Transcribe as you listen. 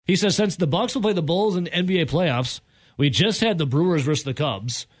He says, since the Bucks will play the Bulls in NBA playoffs, we just had the Brewers versus the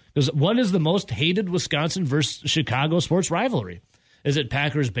Cubs. Because what is the most hated Wisconsin versus Chicago sports rivalry? Is it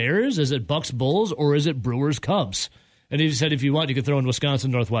Packers-Bears? Is it Bucks-Bulls? Or is it Brewers-Cubs? And he said, if you want, you could throw in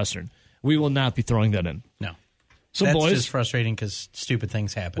Wisconsin-Northwestern. We will not be throwing that in. No. So, that's boys, just frustrating because stupid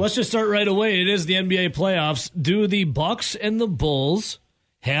things happen. Let's just start right away. It is the NBA playoffs. Do the Bucks and the Bulls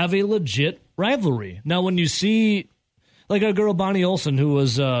have a legit rivalry? Now, when you see, like our girl Bonnie Olson, who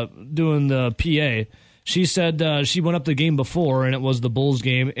was doing the PA, she said she went up the game before, and it was the Bulls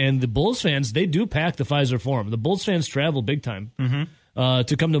game. And the Bulls fans, they do pack the Pfizer Forum. The Bulls fans travel big time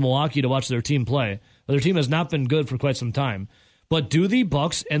to come to Milwaukee to watch their team play. Their team has not been good for quite some time. But do the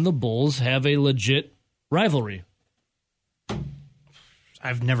Bucks and the Bulls have a legit rivalry?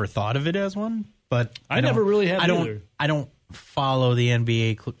 I've never thought of it as one, but I never really have either. I don't follow the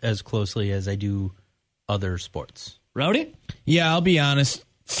NBA as closely as I do other sports. Rowdy? Yeah, I'll be honest.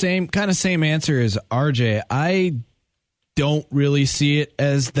 Same answer as RJ. I don't really see it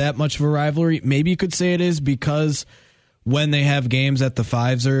as that much of a rivalry. Maybe you could say it is because when they have games at the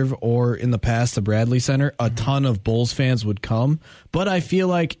Fiserv or in the past the Bradley Center, a ton of Bulls fans would come. But I feel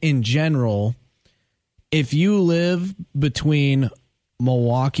like in general, if you live between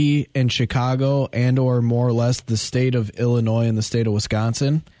Milwaukee and Chicago and or more or less the state of Illinois and the state of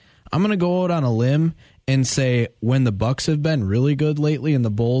Wisconsin, I'm going to go out on a limb and say when the Bucks have been really good lately and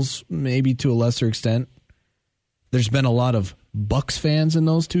the Bulls maybe to a lesser extent, there's been a lot of Bucks fans in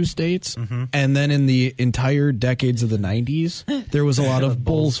those two states. And then in the entire decades of the 90s, there was a lot of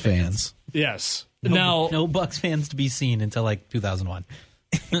Bulls fans. Yes. No Bucks fans to be seen until like 2001.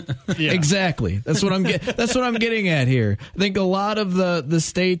 Yeah. Exactly. That's what I'm getting at here. I think a lot of the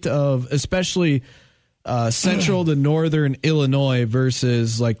state of especially central to northern Illinois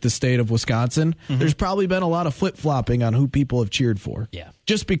versus like the state of Wisconsin, there's probably been a lot of flip-flopping on who people have cheered for. Yeah.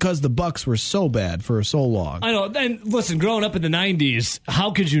 Just because the Bucks were so bad for so long. I know. And listen, growing up in the 90s,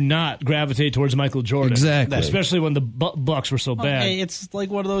 how could you not gravitate towards Michael Jordan? Exactly. Especially when the Bucks were so bad. Hey, it's like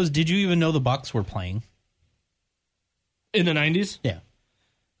one of those, did you even know the Bucks were playing? In the 90s? Yeah.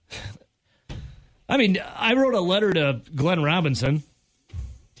 I mean, I wrote a letter to Glenn Robinson.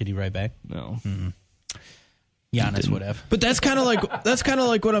 Did he write back? No. Giannis would have. But that's kind of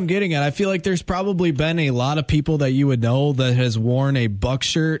like what I'm getting at. I feel like there's probably been a lot of people that you would know that has worn a Buck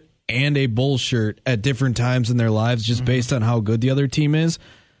shirt and a Bull shirt at different times in their lives just based on how good the other team is.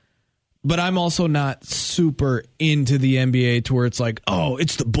 But I'm also not super into the NBA to where it's like, oh,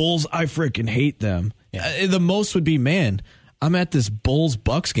 it's the Bulls. I freaking hate them. Yeah. The most would be, man, I'm at this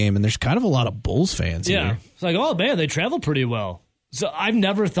Bulls-Bucks game, and there's kind of a lot of Bulls fans here. It's like, oh, man, they travel pretty well. So I've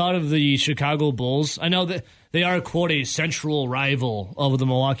never thought of the Chicago Bulls. I know that they are, quote, a central rival of the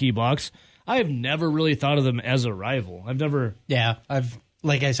Milwaukee Bucks. I have never really thought of them as a rival. I've never... Yeah,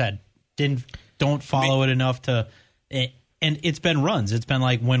 like I said, don't follow it enough to... And it's been runs. It's been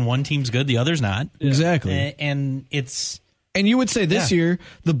like when one team's good, the other's not. Exactly. And it's... And you would say this year,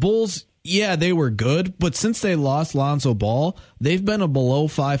 the Bulls... Yeah, they were good, but since they lost Lonzo Ball, they've been a below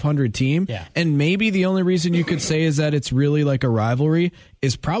 500 team. Yeah. And maybe the only reason you could say is that it's really like a rivalry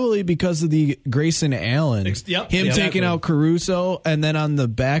is probably because of the Grayson Allen. Taking out Caruso and then on the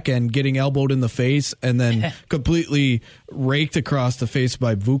back end getting elbowed in the face and then completely raked across the face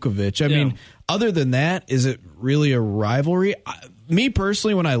by Vukovic. I mean, other than that, is it really a rivalry? Me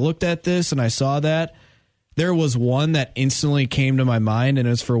personally, when I looked at this and I saw that, there was one that instantly came to my mind, and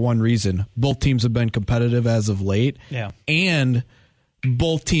it's for one reason. Both teams have been competitive as of late. Yeah. And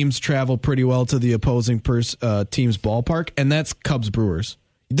both teams travel pretty well to the opposing team's ballpark, and that's Cubs-Brewers.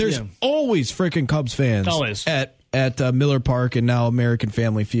 There's always freaking Cubs fans at Miller Park and now American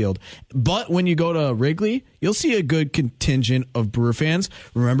Family Field. But when you go to Wrigley, you'll see a good contingent of Brewer fans.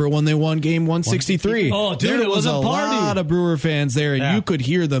 Remember when they won Game 163? Oh, dude, there it was a party. lot of Brewer fans there, and you could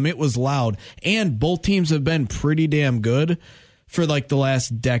hear them. It was loud. And both teams have been pretty damn good for like the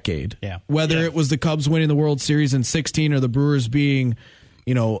last decade. Yeah. Whether it was the Cubs winning the World Series in 2016 or the Brewers being,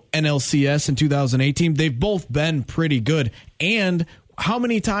 NLCS in 2018, they've both been pretty good. And how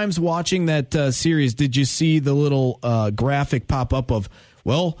many times watching that series did you see the little graphic pop up of,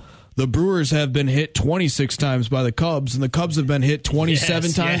 well, the Brewers have been hit 26 times by the Cubs, and the Cubs have been hit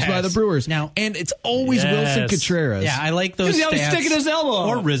 27 times by the Brewers. Now, and it's always Wilson Contreras. Yeah, I like those stats. He's sticking his elbow.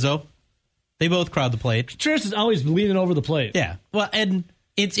 Or Rizzo. They both crowd the plate. Contreras is always leaning over the plate. Yeah. Well, and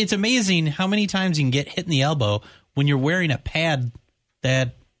it's amazing how many times you can get hit in the elbow when you're wearing a pad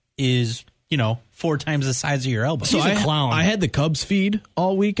that is, 4 times the size of your elbow. So he's a clown. I had the Cubs feed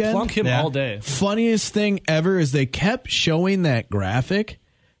all weekend. Plunk him all day. Funniest thing ever is they kept showing that graphic,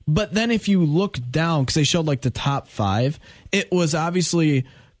 but then if you look down, because they showed like the top 5, it was obviously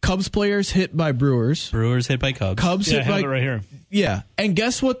Cubs players hit by Brewers. Brewers hit by Cubs. Cubs Yeah, I hit have by it right here. Yeah, and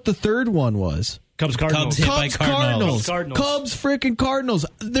guess what the third one was? Cubs Cardinals. Cubs hit by Cardinals. Cubs freaking Cardinals.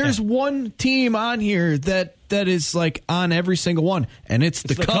 There's one team on here that is like on every single one, and it's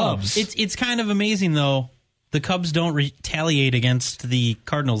the Cubs. It's kind of amazing though. The Cubs don't retaliate against the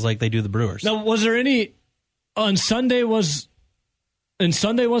Cardinals like they do the Brewers. Now, was there any on Sunday? Was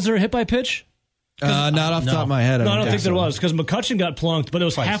there a hit by pitch? Not off the top of my head. I don't think there was, because McCutchen got plunked, but it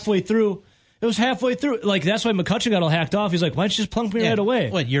was halfway through. It was halfway through. Like, that's why McCutchen got all hacked off. He's like, why don't you just plunk me right away?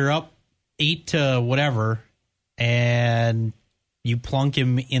 What, you're up 8 to whatever, and you plunk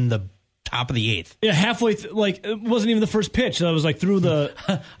him in the top of the 8th. Yeah, halfway like, it wasn't even the first pitch. That was like through the.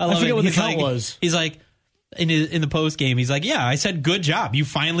 I forget what the count was. He's like, in the post game, he's like, yeah, I said good job. You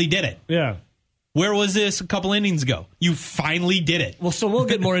finally did it. Yeah. Where was this a couple innings ago? You finally did it. Well, so we'll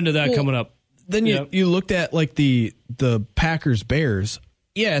get more into that coming up. Then you looked at like the Packers Bears.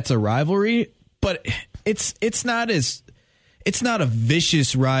 Yeah, it's a rivalry, but it's not a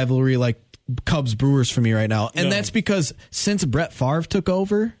vicious rivalry like Cubs Brewers for me right now. And that's because since Brett Favre took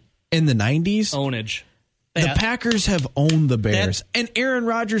over in the 90s, ownage. The Packers have owned the Bears, and Aaron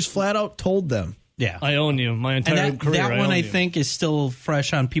Rodgers flat out told them, yeah, I own you my entire career. That one I think is still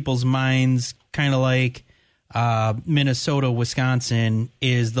fresh on people's minds, kind of like Minnesota, Wisconsin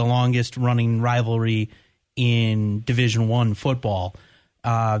is the longest running rivalry in Division I football.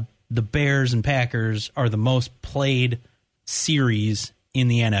 The Bears and Packers are the most played series in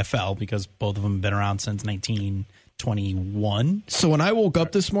the NFL because both of them have been around since 1921. So when I woke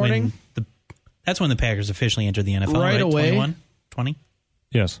up this morning, that's when the Packers officially entered the NFL, right away. 21? 20?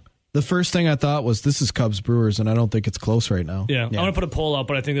 Yes. The first thing I thought was, this is Cubs Brewers, and I don't think it's close right now. Yeah. I'm going to put a poll up,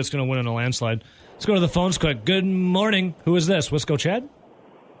 but I think that's going to win in a landslide. Let's go to the phones quick. Good morning. Who is this? Wisco Chad?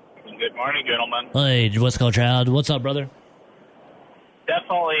 Good morning, gentlemen. Hey, Wisco Chad. What's up, brother?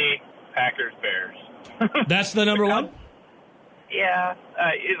 Definitely Packers Bears. That's the number one? Yeah.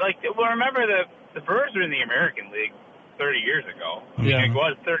 Remember the Brewers were in the American League 30 years ago. I mean, it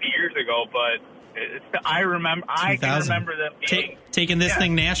was 30 years ago, but I can remember them being taking this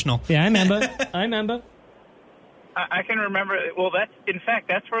thing national. Yeah, I remember. I can remember. Well,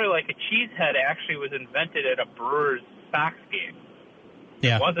 that's where like a cheesehead actually was invented at a Brewers Sox game.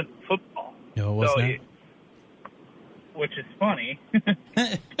 Yeah, it wasn't football. No, it wasn't. Which is funny.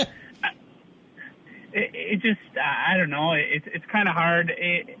 It just I don't know. It's kind of hard.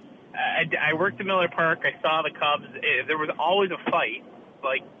 I worked at Miller Park. I saw the Cubs. There was always a fight.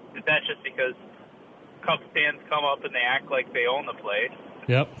 Like, that's just because Cubs fans come up and they act like they own the place.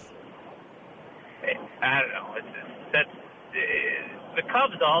 Yep. I don't know. The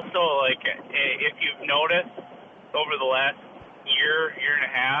Cubs also, like, if you've noticed over the last year and a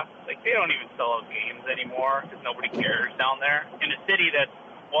half, like, they don't even sell out games anymore because nobody cares down there. In a city that's,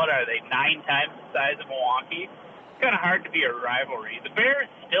 what are they, 9 times the size of Milwaukee? It's kind of hard to be a rivalry. The Bears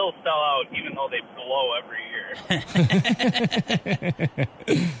still sell out even though they blow every year.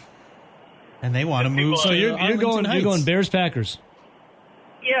 And they want to move. So you're going Bears Packers.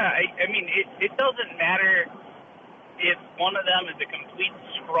 Yeah, I mean, it doesn't matter if one of them is a complete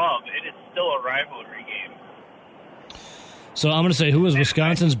scrub. It is still a rivalry game. So I'm going to say, who is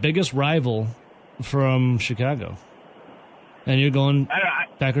Wisconsin's biggest rival from Chicago? And you're going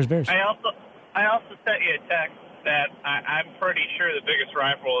Packers Bears. I also sent you a text that I'm pretty sure the biggest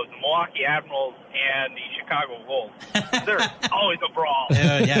rival is the Milwaukee Admirals and the Chicago Bulls. There's always a brawl.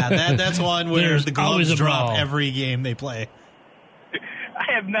 That's one where There's the always gloves a drop brawl. every game they play.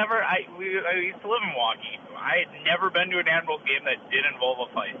 I used to live in Milwaukee. I had never been to an Admirals game that didn't involve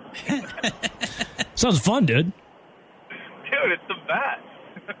a fight. Sounds fun, dude. Dude, it's the best.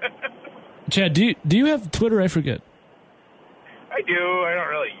 Chad, do you have Twitter? I forget. I do. I don't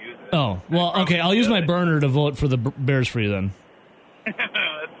really use it. Oh, well, okay. I'll use my burner to vote for the Bears for you then.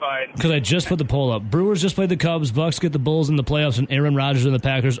 That's fine. Because I just put the poll up. Brewers just played the Cubs. Bucks get the Bulls in the playoffs, and Aaron Rodgers and the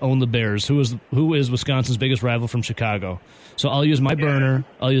Packers own the Bears. Who is Wisconsin's biggest rival from Chicago? So I'll use my burner.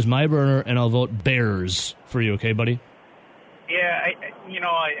 And I'll vote Bears for you. Okay, buddy? Yeah,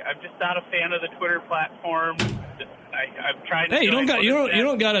 I'm just not a fan of the Twitter platform. I'm trying to. Hey, you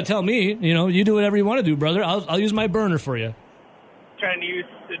don't got to tell me. You do whatever you want to do, brother. I'll use my burner for you. Trying to use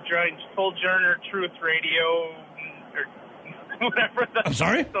Sojourner Truth Radio or whatever. I'm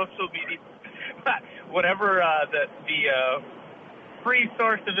sorry? Social media, whatever the free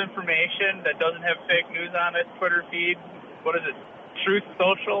source of information that doesn't have fake news on it. Twitter feed. What is it? Truth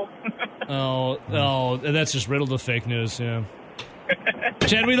Social. oh, that's just riddled with fake news. Yeah.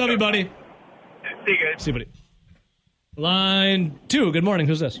 Chad, we love you, buddy. See you guys. See you, buddy. Line 2. Good morning.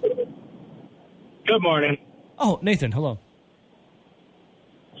 Who's this? Good morning. Oh, Nathan. Hello.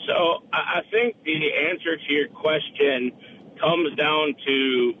 So I think the answer to your question comes down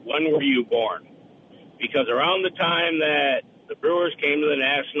to when were you born? Because around the time that the Brewers came to the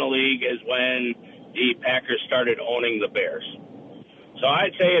National League is when the Packers started owning the Bears. So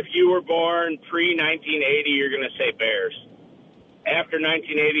I'd say if you were born pre-1980, you're going to say Bears. After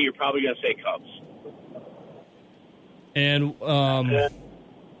 1980, you're probably going to say Cubs. And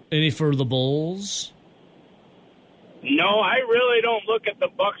any for the Bulls? No, I really don't look at the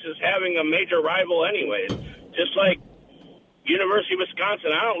Bucks as having a major rival anyways. Just like University of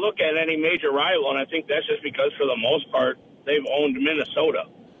Wisconsin, I don't look at any major rival, and I think that's just because for the most part they've owned Minnesota.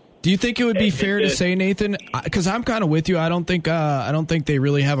 Do you think it would be fair to say, Nathan? Because I'm kind of with you. I don't think they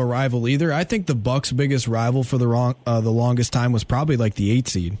really have a rival either. I think the Bucks' biggest rival for the longest time was probably like the 8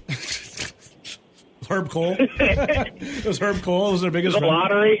 seed. Herb Cole. It was Herb Cole. It was their biggest the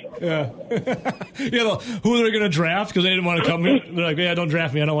lottery. Yeah. Who they're going to draft because they didn't want to come here. They're like, yeah, don't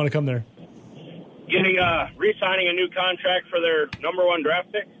draft me. I don't want to come there. Getting re-signing a new contract for their number one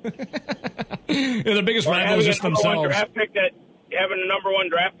draft pick. Yeah, their biggest rival is just themselves. Having a number one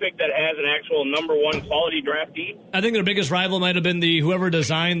draft pick that has an actual number one quality draftee. I think their biggest rival might have been whoever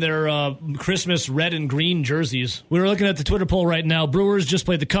designed their Christmas red and green jerseys. We were looking at the Twitter poll right now. Brewers just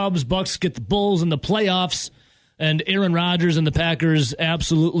played the Cubs. Bucks get the Bulls in the playoffs. And Aaron Rodgers and the Packers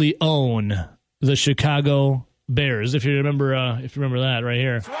absolutely own the Chicago Bears. If you remember that right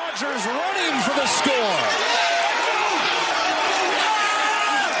here. Rodgers running for the score.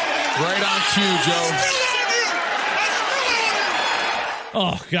 Right on cue, Joe.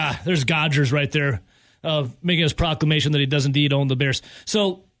 Oh, God, there's Godgers right there making his proclamation that he does indeed own the Bears.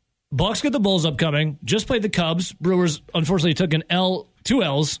 So, Bucks get the Bulls upcoming, just played the Cubs. Brewers, unfortunately, took two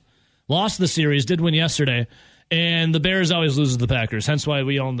L's, lost the series, did win yesterday, and the Bears always lose to the Packers, hence why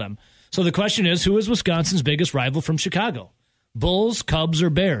we own them. So the question is, who is Wisconsin's biggest rival from Chicago? Bulls, Cubs, or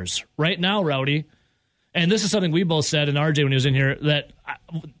Bears? Right now, Rowdy, and this is something we both said, and RJ when he was in here, that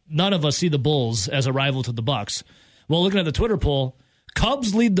none of us see the Bulls as a rival to the Bucks. Well, looking at the Twitter poll,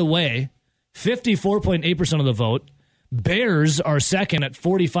 Cubs lead the way, 54.8% of the vote. Bears are second at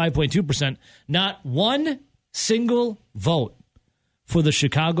 45.2%. Not one single vote for the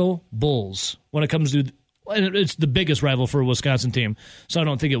Chicago Bulls when it comes to, it's the biggest rival for a Wisconsin team, so I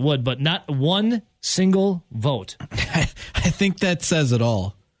don't think it would, but not one single vote. I think that says it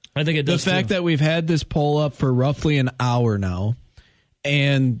all. I think it does. The fact that we've had this poll up for roughly an hour now,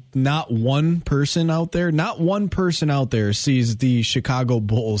 and not one person out there sees the Chicago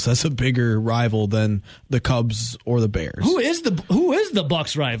Bulls as a bigger rival than the Cubs or the Bears. Who is the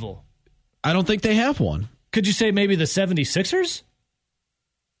Bucks rival? I don't think they have one. Could you say maybe the 76ers?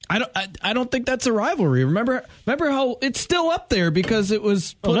 I don't think that's a rivalry. Remember how it's still up there because it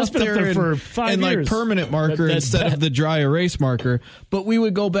was put up there for 5 years. Like permanent marker instead of the dry erase marker. But we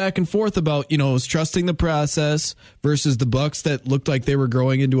would go back and forth about, it was trusting the process versus the Bucks that looked like they were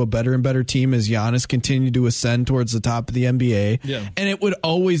growing into a better and better team as Giannis continued to ascend towards the top of the NBA. Yeah. And it would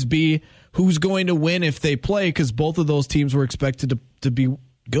always be who's going to win if they play because both of those teams were expected to be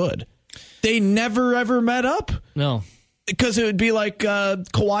good. They never ever met up. No. Because it would be like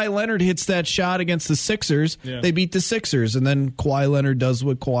Kawhi Leonard hits that shot against the Sixers. Yeah. They beat the Sixers, and then Kawhi Leonard does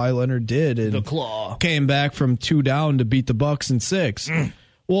what Kawhi Leonard did and the claw. Came back from 2 down to beat the Bucks in 6.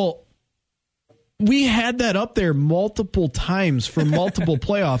 Well, we had that up there multiple times for multiple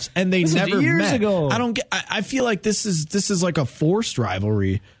playoffs, and they never met. Ago. I feel like this is like a forced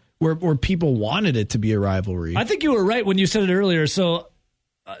rivalry where people wanted it to be a rivalry. I think you were right when you said it earlier. So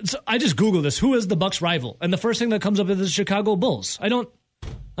I just Googled this. Who is the Bucks' rival? And the first thing that comes up is the Chicago Bulls. I don't.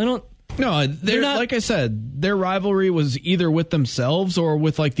 No, they're not, like I said, their rivalry was either with themselves or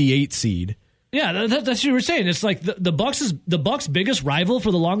with like the 8 seed. Yeah, that's what you were saying. It's like the Bucks' biggest rival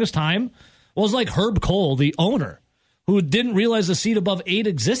for the longest time was like Herb Cole, the owner, who didn't realize the seed above 8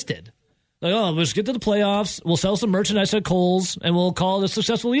 existed. Like, let's get to the playoffs. We'll sell some merchandise at Kohl's, and we'll call it a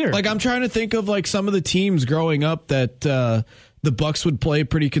successful year. Like, I'm trying to think of like some of the teams growing up that the Bucks would play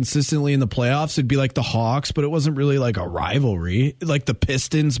pretty consistently in the playoffs. It'd be like the Hawks, but it wasn't really like a rivalry. Like the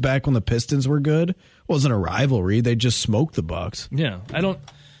Pistons back when the Pistons were good. It wasn't a rivalry. They just smoked the Bucks. Yeah, I don't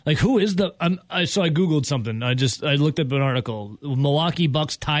like who is the. So I Googled something. I looked up an article. Milwaukee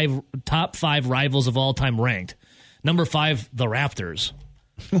Bucks top 5 rivals of all time ranked. Number 5, the Raptors.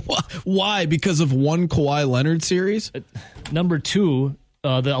 Why? Because of one Kawhi Leonard series? Number 2,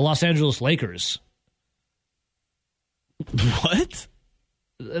 the Los Angeles Lakers. What?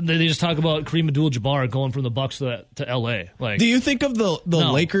 They just talk about Kareem Abdul-Jabbar going from the Bucks to L.A. Like, do you think of the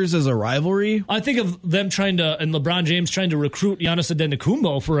no. Lakers as a rivalry? I think of them and LeBron James trying to recruit Giannis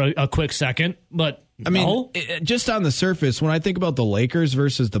Antetokounmpo for a quick second, but I mean, No? just on the surface, when I think about the Lakers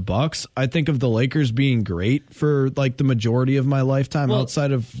versus the Bucks, I think of the Lakers being great for like the majority of my lifetime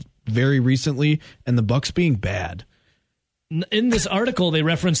outside of very recently, and the Bucks being bad. In this article, they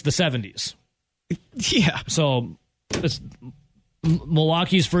referenced the 70s. Yeah. So it's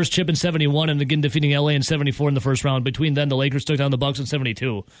Milwaukee's first chip in 71 and again defeating LA in 74 in the first round. Between then, the Lakers took down the Bucks in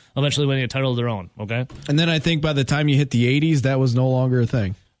 72, eventually winning a title of their own. Okay. And then I think by the time you hit the 80s, that was no longer a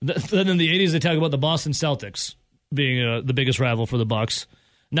thing. Then in the 80s, they talk about the Boston Celtics being the biggest rival for the Bucks.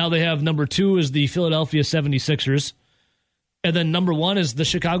 Now they have number 2 is the Philadelphia 76ers. And then number 1 is the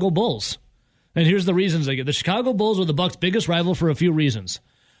Chicago Bulls. And here's the reasons they get. The Chicago Bulls are the Bucks' biggest rival for a few reasons.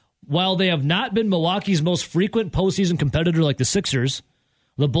 While they have not been Milwaukee's most frequent postseason competitor like the Sixers,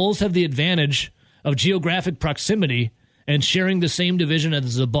 the Bulls have the advantage of geographic proximity and sharing the same division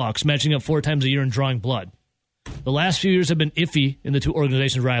as the Bucks, matching up 4 times a year and drawing blood. The last few years have been iffy in the two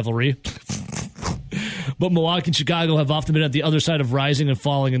organizations' rivalry, but Milwaukee and Chicago have often been at the other side of rising and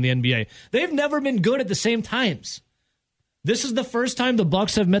falling in the NBA. They've never been good at the same times. This is the first time the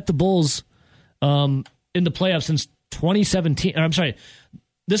Bucks have met the Bulls in the playoffs since 2017. I'm sorry.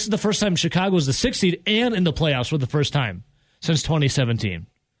 This is the first time Chicago is the 6th seed and in the playoffs for the first time since 2017.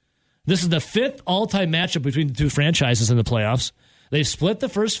 This is the 5th all-time matchup between the two franchises in the playoffs. They've split the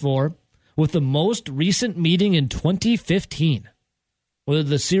first 4 with the most recent meeting in 2015, where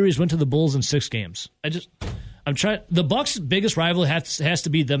the series went to the Bulls in 6 games. I'm trying. The Bucks' biggest rival has to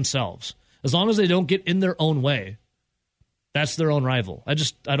be themselves. As long as they don't get in their own way, that's their own rival.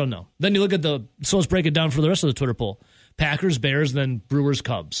 I don't know. Then you look at so let's break it down for the rest of the Twitter poll. Packers, Bears, then Brewers,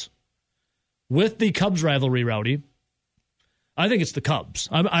 Cubs. With the Cubs rivalry, Rowdy, I think it's the Cubs.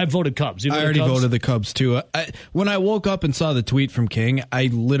 I voted Cubs. I already voted the Cubs, too. When I woke up and saw the tweet from King, I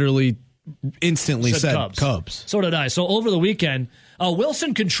literally instantly said Cubs. So did I. So over the weekend,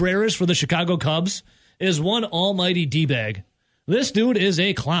 Wilson Contreras for the Chicago Cubs is one almighty D-bag. This dude is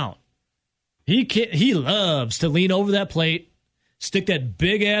a clown. He loves to lean over that plate, stick that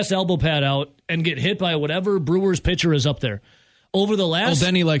big-ass elbow pad out, and get hit by whatever Brewers pitcher is up there.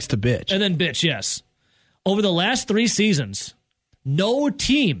 Then he likes to bitch. And then bitch, yes. Over the last 3 seasons, no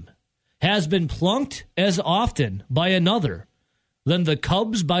team has been plunked as often by another than the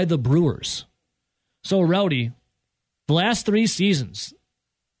Cubs by the Brewers. So, Rowdy, the last 3 seasons,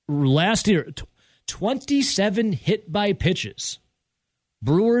 last year, 27 hit by pitches.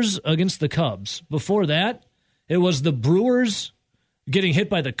 Brewers against the Cubs. Before that, it was the Brewers getting hit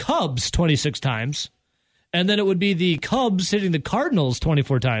by the Cubs 26 times, and then it would be the Cubs hitting the Cardinals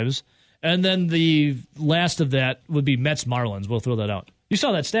 24 times, and then the last of that would be Mets-Marlins. We'll throw that out. You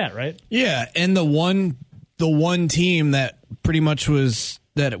saw that stat, right? Yeah, and the one team that pretty much was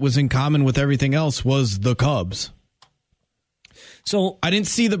in common with everything else was the Cubs. So I didn't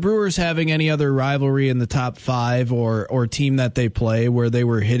see the Brewers having any other rivalry in the top 5 or team that they play where they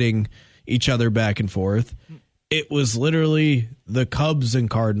were hitting each other back and forth. It was literally the Cubs and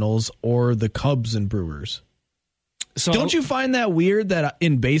Cardinals or the Cubs and Brewers. So don't you find that weird that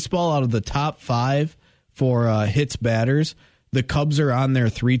in baseball, out of the top 5 for hits batters, the Cubs are on there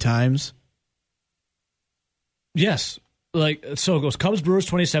 3 times? Yes. So it goes Cubs, Brewers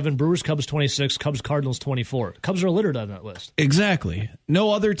 27, Brewers, Cubs 26, Cubs, Cardinals 24. Cubs are littered on that list. Exactly.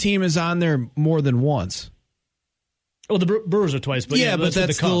 No other team is on there more than once. Oh, the Brewers are twice. But yeah, but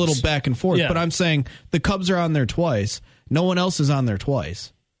that's the little back and forth. Yeah. But I'm saying the Cubs are on there twice. No one else is on there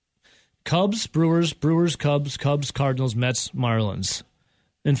twice. Cubs, Brewers, Cubs, Cardinals, Mets, Marlins.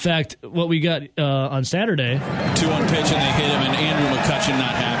 In fact, what we got on Saturday. 2-1 pitch and they hit him, and Andrew McCutchen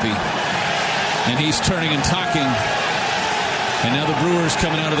not happy. And he's turning and talking. And now the Brewers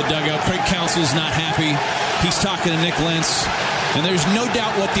coming out of the dugout. Craig Counsell's not happy. He's talking to Nick Lentz. And there's no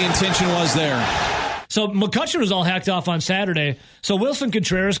doubt what the intention was there. So McCutchen was all hacked off on Saturday. So Wilson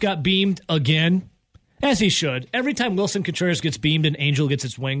Contreras got beamed again, as he should. Every time Wilson Contreras gets beamed, an angel gets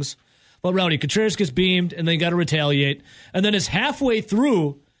its wings. But Rowdy, Contreras gets beamed, and then got to retaliate. And then it's halfway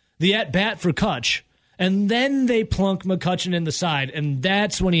through the at-bat for Kutch. And then they plunk McCutchen in the side, and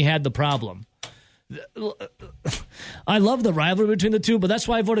that's when he had the problem. I love the rivalry between the two, but that's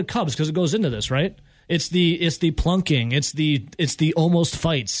why I voted Cubs, because it goes into this, right? It's the plunking, it's the almost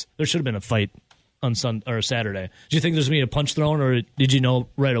fights. There should have been a fight on Saturday. Do you think there's going to be a punch thrown, or did you know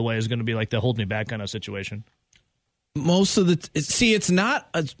right away it's going to be like the hold me back kind of situation? Most of it's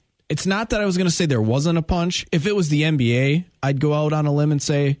not that I was going to say there wasn't a punch. If it was the NBA, I'd go out on a limb and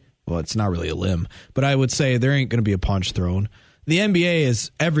say, well, it's not really a limb, but I would say there ain't going to be a punch thrown. The NBA is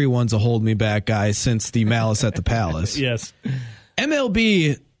everyone's a hold me back guy since the Malice at the Palace. Yes.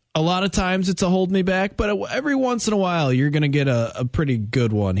 MLB, a lot of times it's a hold me back, but every once in a while you're going to get a pretty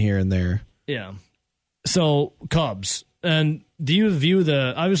good one here and there. Yeah. So Cubs, and do you view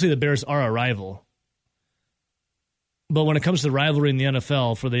obviously the Bears are a rival, but when it comes to the rivalry in the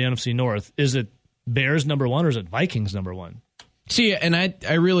NFL for the NFC North, is it Bears number one or is it Vikings number one? See, and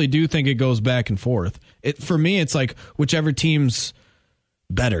I really do think it goes back and forth. For me, it's like whichever team's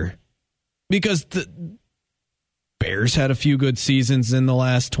better, because the Bears had a few good seasons in the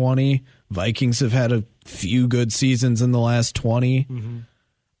last 20. Vikings have had a few good seasons in the last 20. Mm-hmm.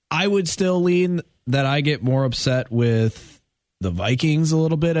 I would still lean that I get more upset with the Vikings a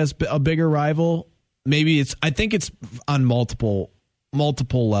little bit as a bigger rival. I think it's on multiple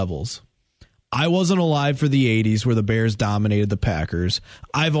levels. I wasn't alive for the 80s where the Bears dominated the Packers.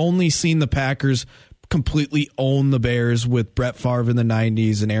 I've only seen the Packers completely own the Bears with Brett Favre in the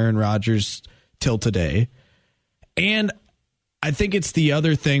 90s and Aaron Rodgers till today. And I think it's the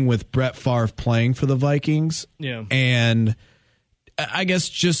other thing with Brett Favre playing for the Vikings. Yeah. And I guess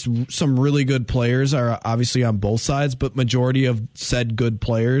just some really good players are obviously on both sides, but majority of said good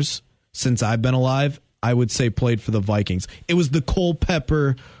players since I've been alive, I would say played for the Vikings. It was the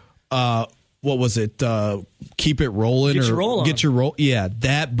Culpepper, what was it? Keep it rolling Get your roll. Yeah,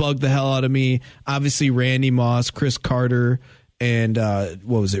 that bugged the hell out of me. Obviously, Randy Moss, Chris Carter, and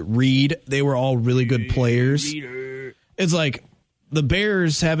what was it? Reed. They were all really good players. It's like the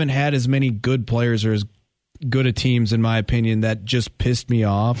Bears haven't had as many good players or as good a teams, in my opinion, that just pissed me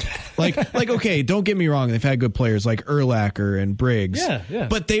off. Like okay, don't get me wrong. They've had good players like Urlacher and Briggs. Yeah.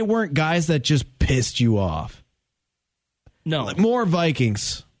 But they weren't guys that just pissed you off. No. Like more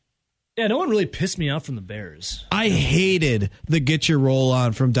Vikings. Yeah, no one really pissed me off from the Bears. I hated the get your roll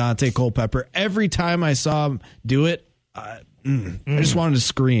on from Dante Culpepper. Every time I saw him do it, I just wanted to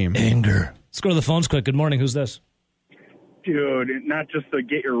scream. Anger. Let's go to the phones quick. Good morning. Who's this? Dude, not just the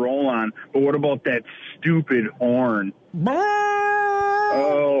get your roll on, but what about that stupid horn?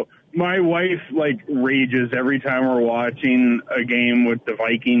 Oh, my wife, rages every time we're watching a game with the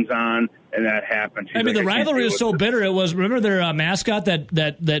Vikings on, and that happens. I mean, the rivalry is so bitter. It was, remember their mascot,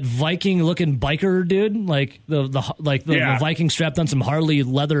 that Viking-looking biker dude? The Viking strapped on some Harley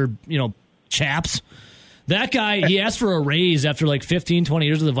leather, chaps? That guy, he asked for a raise after 15, 20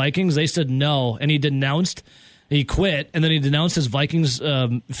 years of the Vikings. They said no, and he quit, and then he denounced his Vikings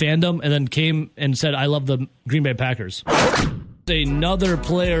fandom, and then came and said, I love the Green Bay Packers. Another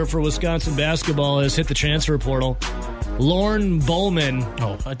player for Wisconsin basketball has hit the transfer portal. Lorne Bowman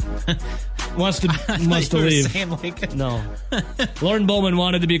wants to leave. No. Lorne Bowman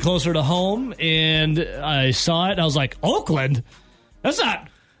wanted to be closer to home, and I saw it, and I was like, Oakland? That's a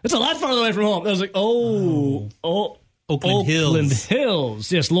lot farther away from home. I was like, Oakland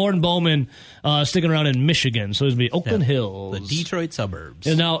Hills. Yes, Lorne Bowman sticking around in Michigan, so it's going to be Oakland Hills. The Detroit suburbs.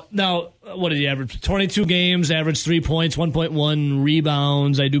 And now, what did he average? 22 games, averaged 3 points, 1.1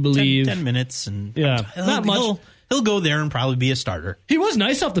 rebounds, I do believe. 10 minutes. And not much. He'll go there and probably be a starter. He was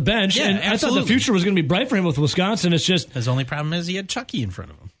nice off the bench, and absolutely. I thought the future was going to be bright for him with Wisconsin. It's just his only problem is he had Chucky in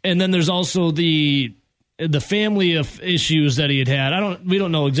front of him. And then there's also the family of issues that he had. We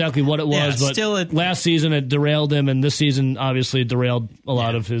don't know exactly what it was, but last season it derailed him, and this season obviously derailed a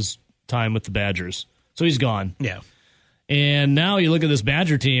lot of his time with the Badgers. So he's gone. Yeah. And now you look at this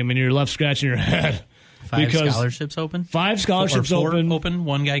Badger team, and you're left scratching your head. 5 scholarships open? 5 scholarships open,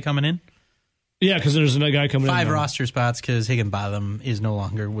 one guy coming in? Yeah, because there's another guy coming in. 5 roster spots because Higginbotham is no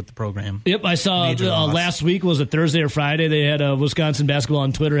longer with the program. Yep, I saw last week, was it Thursday or Friday, they had Wisconsin basketball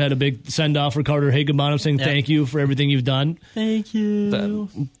on Twitter, had a big send-off for Carter Higginbotham saying thank you for everything you've done. Thank you.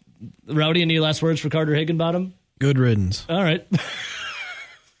 Rowdy, any last words for Carter Higginbotham? Good riddance. All right.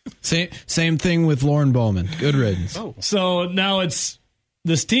 Same thing with Lorne Bowman. Good riddance. Oh. So now it's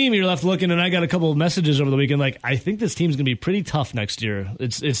this team, you're left looking, and I got a couple of messages over the weekend I think this team's going to be pretty tough next year.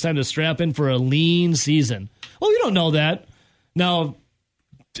 It's time to strap in for a lean season. Well, you don't know that. Now,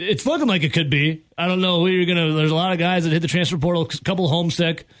 it's looking like it could be. I don't know who you're going to – there's a lot of guys that hit the transfer portal, a couple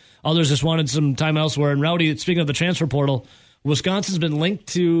homesick. Others just wanted some time elsewhere. And Rowdy, speaking of the transfer portal, Wisconsin's been linked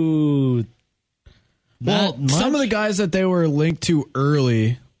to some of the guys that they were linked to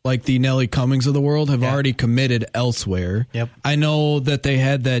early – like the Nelly Cummings of the world, have already committed elsewhere. Yep. I know that they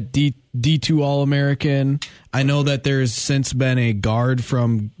had that D2 All-American. I know that there's since been a guard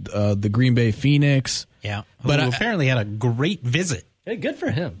from the Green Bay Phoenix. Yeah, but apparently had a great visit. Hey, good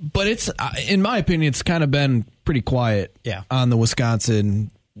for him. But it's, in my opinion, it's kind of been pretty quiet on the Wisconsin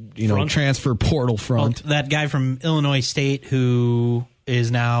transfer portal front. Well, that guy from Illinois State who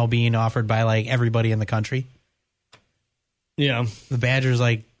is now being offered by everybody in the country. Yeah. The Badgers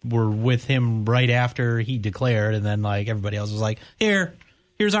were with him right after he declared, and then everybody else was like, here's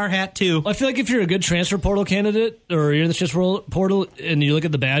here's our hat too. I feel like if you're a good transfer portal candidate or you're in the transfer portal and you look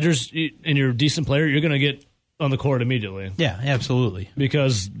at the Badgers and you're a decent player, you're going to get on the court immediately. Yeah, absolutely.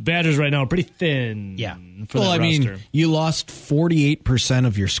 Because Badgers right now are pretty thin. Yeah. For Well, that I roster. mean, you lost 48%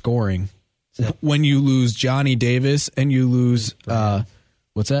 of your scoring when you lose Johnny Davis and you lose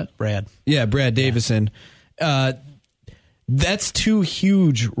what's that? Brad. Yeah, Brad Davison. That's two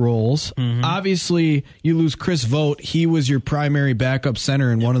huge roles. Obviously, you lose Chris Vogt. He was your primary backup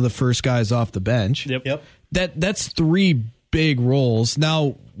center and one of the first guys off the bench. Yep. That's three big roles.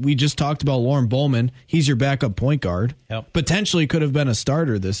 Now, we just talked about Lauren Bowman. He's your backup point guard. Yep. Potentially could have been a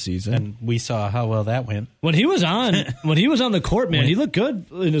starter this season. And we saw how well that went. When he was on the court, man, he looked good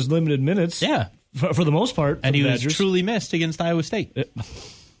in his limited minutes. Yeah. For the most part. And he was Badgers. truly missed against Iowa State.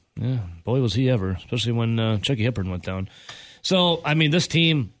 Yeah, boy, was he ever, especially when Chucky Hepburn went down. So, I mean, this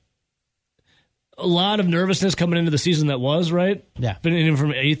team, a lot of nervousness coming into the season that was, right? Yeah. Been in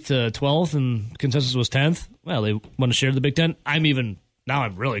from 8th to 12th, and consensus was 10th. Well, they want to share the Big Ten. I'm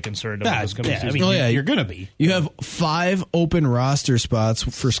really concerned about this coming season. You're going to be. You have 5 open roster spots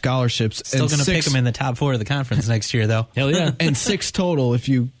for scholarships. Still going to pick them in the top 4 of the conference next year, though. Hell yeah. And 6 total if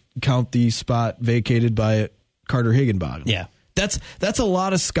you count the spot vacated by Carter Higginbotham. Yeah. That's a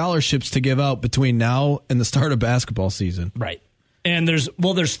lot of scholarships to give out between now and the start of basketball season. Right. And there's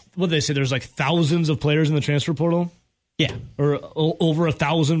what they say, there's like thousands of players in the transfer portal. Yeah. Or over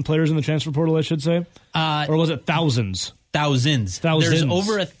 1,000 players in the transfer portal, I should say. Or was it thousands? Thousands. There's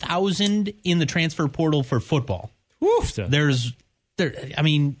over 1,000 in the transfer portal for football. Oof. You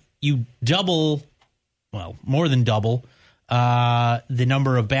double, well, more than double the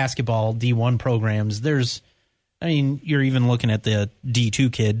number of basketball D1 programs. You're even looking at the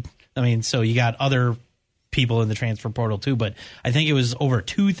D2 kid. So you got other people in the transfer portal too, but I think it was over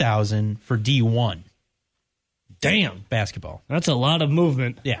 2,000 for D1. Damn. Basketball. That's a lot of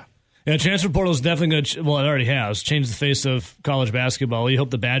movement. Yeah. Yeah, transfer portal is definitely going to, it already has, changed the face of college basketball. You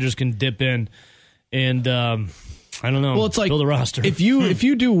hope the Badgers can dip in and, I don't know, it's like, build a roster. If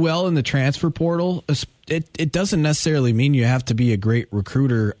you do well in the transfer portal, it doesn't necessarily mean you have to be a great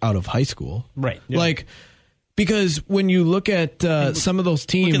recruiter out of high school. Right. Yeah. Like, because when you look at some of those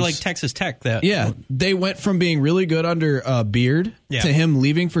teams, look at like Texas Tech, they went from being really good under Beard to him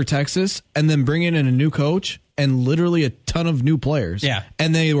leaving for Texas and then bringing in a new coach and literally a ton of new players. Yeah,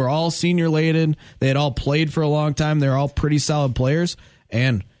 and they were all senior laden. They had all played for a long time. They're all pretty solid players,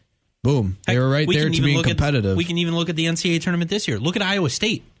 and boom, they were right there to being competitive. We can even look at the NCAA tournament this year. Look at Iowa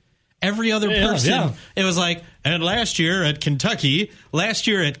State. Every other person, it was like, and last year at Kentucky, last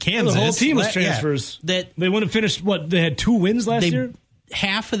year at Kansas. The whole team was transfers. That they wouldn't have finished, they had 2 wins last year?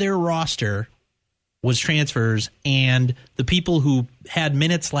 Half of their roster was transfers, and the people who had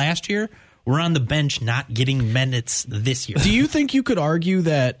minutes last year were on the bench not getting minutes this year. Do you think you could argue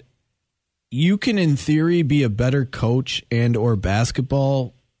that you can, in theory, be a better coach and or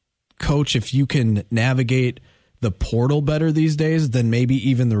basketball coach if you can navigate the portal better these days than maybe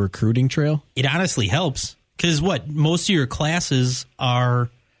even the recruiting trail? It honestly helps because most of your classes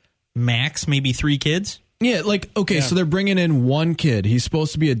are max maybe 3 kids. Yeah, so they're bringing in 1 kid. He's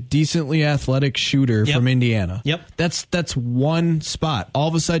supposed to be a decently athletic shooter from Indiana. Yep. That's 1 spot. All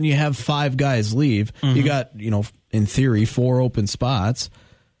of a sudden you have 5 guys leave. Mm-hmm. You got, in theory, 4 open spots.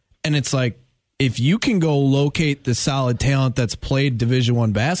 And it's like, if you can go locate the solid talent that's played Division I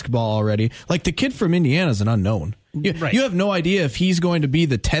basketball already, like the kid from Indiana is an unknown. You have no idea if he's going to be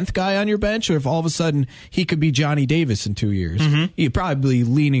the 10th guy on your bench or if all of a sudden he could be Johnny Davis in 2 years. Mm-hmm. You're probably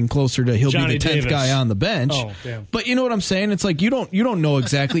leaning closer to he'll Johnny be the 10th guy on the bench. Oh, damn. But you know what I'm saying? It's like you don't know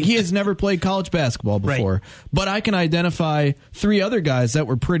exactly. He has never played college basketball before. Right. But I can identify 3 other guys that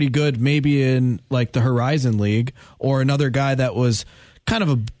were pretty good maybe in like the Horizon League or another guy that was kind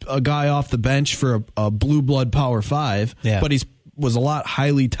of a guy off the bench for a blue blood Power 5, but was a lot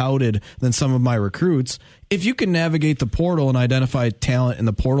highly touted than some of my recruits. If you can navigate the portal and identify talent in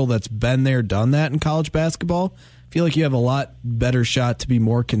the portal that's been there, done that in college basketball, I feel like you have a lot better shot to be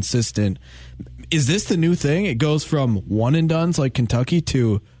more consistent. Is this the new thing? It goes from one and dones like Kentucky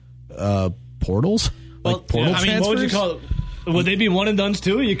to portals? Portal transfers? What would you call it? Would they be one and dones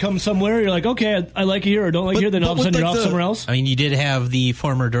too? You come somewhere, you're like, okay, I like it here or don't like it here, then all of a sudden you're off somewhere else? You did have the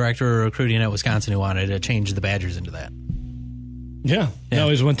former director of recruiting at Wisconsin who wanted to change the Badgers into that. Yeah. He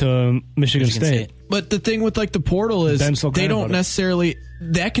always went to Michigan State. But the thing with the portal is they don't necessarily,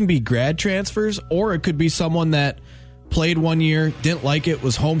 that can be grad transfers, or it could be someone that played 1 year, didn't like it,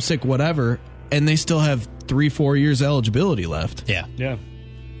 was homesick, whatever, and they still have 3-4 years eligibility left. Yeah. Yeah.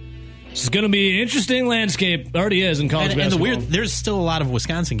 It's going to be an interesting landscape. Already is in college basketball. And there's still a lot of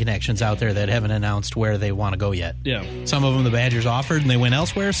Wisconsin connections out there that haven't announced where they want to go yet. Yeah. Some of them the Badgers offered and they went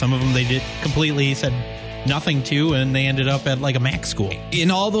elsewhere. Some of them they did completely said nothing to, and they ended up at like a MAC school.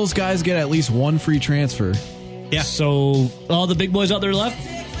 And all those guys get at least one free transfer. Yeah. So all the big boys out there left?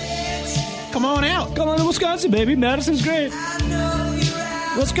 Come on out. Come on to Wisconsin, baby. Madison's great.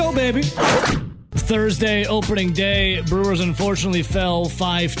 Let's go, baby. Thursday opening day, Brewers unfortunately fell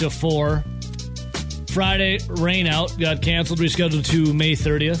 5-4. Friday, rain out, got canceled, rescheduled to May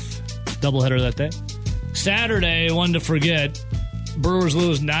 30th. Doubleheader that day. Saturday, one to forget. Brewers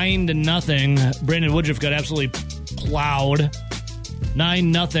lose 9-0. Brandon Woodruff got absolutely plowed.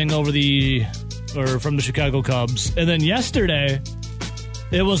 9-0 from the Chicago Cubs. And then yesterday,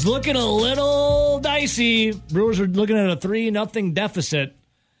 it was looking a little dicey. Brewers were looking at a 3-0 deficit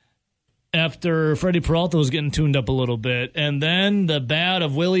after Freddie Peralta was getting tuned up a little bit. And then the bat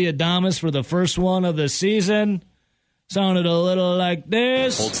of Willy Adames for the first one of the season sounded a little like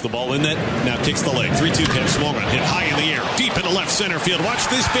this. Holds the ball in net, now kicks the leg. 3-2 pitch, swung on, hit high in the air, deep into left center field. Watch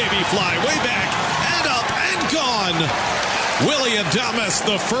this baby fly way back and up and gone. Willy Adames,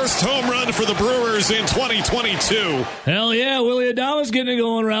 the first home run for the Brewers in 2022. Hell yeah, Willy Adames getting it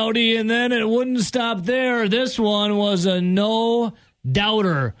going, Rowdy. And then it wouldn't stop there. This one was a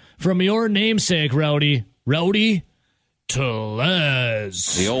no-doubter from your namesake, Rowdy. Rowdy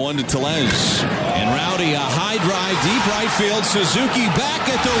Tellez. The 0-1 to Tellez. And Rowdy, a high drive, deep right field. Suzuki back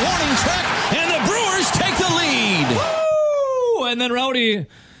at the warning track, and the Brewers take the lead. Woo! And then Rowdy,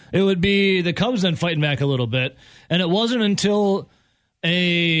 it would be the Cubs then fighting back a little bit. And it wasn't until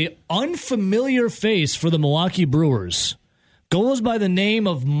a unfamiliar face for the Milwaukee Brewers goes by the name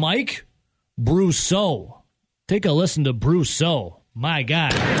of Mike Brousseau. Take a listen to Brousseau. My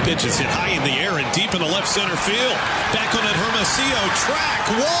God. Pitch is hit high in the air and deep in the left center field. Back on it, Hermosillo. Track,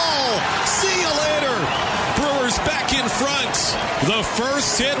 wall. See you later. Brewers back in front. The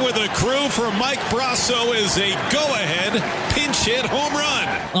first hit with a crew for Mike Brousseau is a go-ahead pinch hit home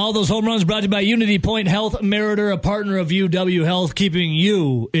run. All those home runs brought to you by Unity Point Health Meritor, a partner of UW Health, keeping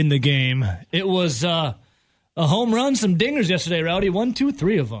you in the game. It was a home run, some dingers yesterday, Rowdy. 1, 2,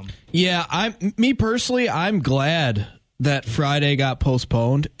 3 of them. Yeah, me personally, I'm glad that Friday got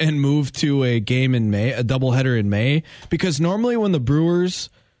postponed and moved to a game in May, a doubleheader in May, because normally when the Brewers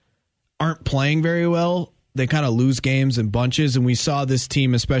aren't playing very well, they kind of lose games in bunches, and we saw this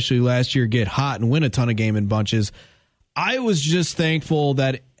team, especially last year, get hot and win a ton of game in bunches. I was just thankful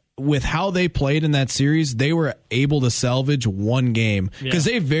that with how they played in that series, they were able to salvage one game, because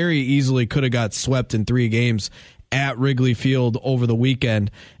they very easily could have got swept in 3 games at Wrigley Field over the weekend.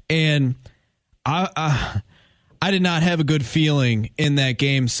 And I did not have a good feeling in that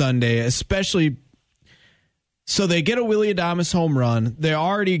game Sunday, especially. So they get a Willy Adames home run. They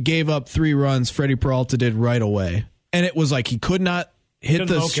already gave up 3 runs. Freddie Peralta did right away. And it was like he could not hit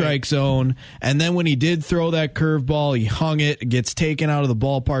the strike zone. And then when he did throw that curveball, he hung it. It gets taken out of the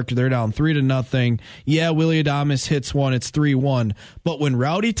ballpark. They're down 3-0. Yeah, Willy Adames hits one. It's 3-1. But when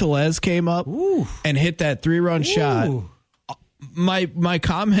Rowdy Tellez came up and hit that 3-run shot, my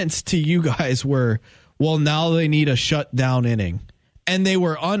comments to you guys were, well, now they need a shutdown inning. And they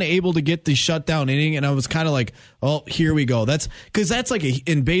were unable to get the shutdown inning. And I was kind of like, oh, here we go. That's because that's like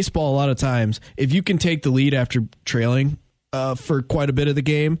in baseball, a lot of times, if you can take the lead after trailing for quite a bit of the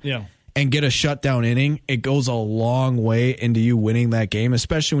game and get a shutdown inning, it goes a long way into you winning that game,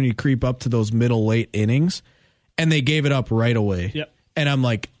 especially when you creep up to those middle, late innings. And they gave it up right away. Yep. And I'm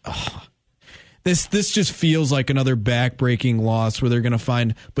like, oh, this just feels like another back-breaking loss where they're going to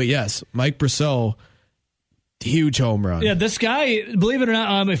find. But yes, Mike Brousseau, huge home run. Yeah, this guy, believe it or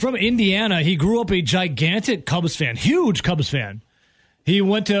not, from Indiana. He grew up a gigantic Cubs fan, huge Cubs fan. He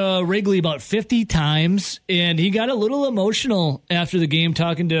went to Wrigley about 50 times, and he got a little emotional after the game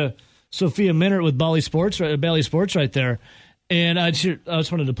talking to Sophia Minert with Bally Sports right there. And I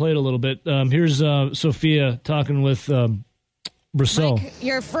just wanted to play it a little bit. Here's Sophia talking with Brousseau. Mike,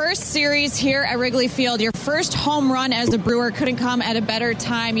 your first series here at Wrigley Field, your first home run as a Brewer couldn't come at a better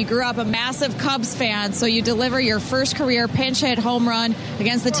time. You grew up a massive Cubs fan, so you deliver your first career pinch hit home run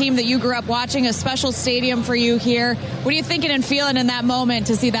against the team that you grew up watching, a special stadium for you here. What are you thinking and feeling in that moment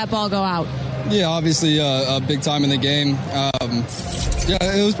to see that ball go out? Yeah, obviously a big time in the game. Yeah,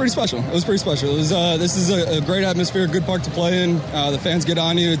 it was pretty special. It was this is a great atmosphere, good park to play in. The fans get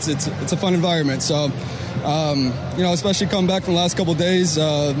on you. It's a fun environment. So, especially coming back from the last couple of days,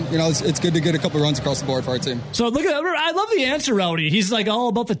 it's good to get a couple of runs across the board for our team. So look at, I love the answer, Rowdy. He's like all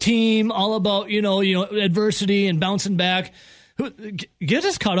about the team, all about adversity and bouncing back. Get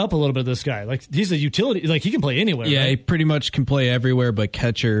us caught up a little bit. This guy, like he's a utility, like he can play anywhere. Yeah, right? he pretty much can play everywhere but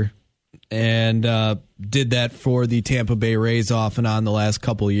catcher. and did that for the Tampa Bay Rays off and on the last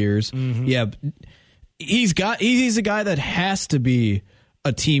couple of years. Mm-hmm. Yeah, he's a guy that has to be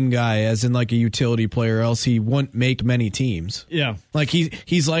a team guy, as in like a utility player, else he wouldn't make many teams. Yeah, like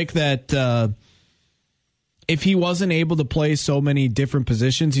he's like that. If he wasn't able to play so many different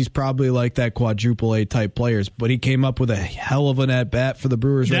positions, he's probably like that quadruple A type players. But he came up with a hell of an at bat for the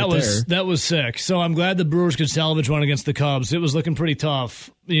Brewers. That was sick. So I'm glad the Brewers could salvage one against the Cubs. It was looking pretty tough,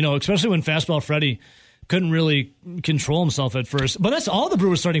 especially when fastball Freddie couldn't really control himself at first. But that's all the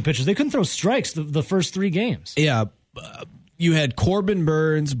Brewers starting pitchers. They couldn't throw strikes the first 3 games. Yeah. You had Corbin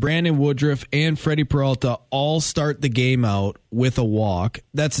Burns, Brandon Woodruff, and Freddie Peralta all start the game out with a walk.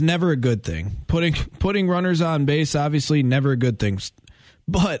 That's never a good thing. Putting runners on base, obviously, never a good thing.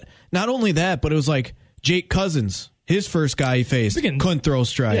 But not only that, but it was like Jake Cousins, his first guy he faced, couldn't throw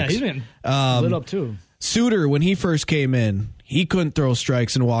strikes. Yeah, he's been lit up too. Suter, when he first came in, he couldn't throw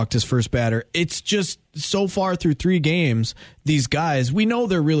strikes and walked his first batter. It's just so far through 3 games, these guys, we know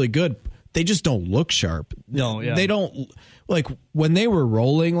they're really good. They just don't look sharp. No, yeah. They don't, like when they were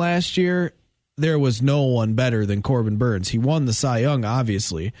rolling last year, there was no one better than Corbin Burns. He won the Cy Young,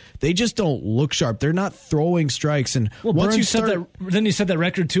 obviously. They just don't look sharp. They're not throwing strikes. And once Burns then you set that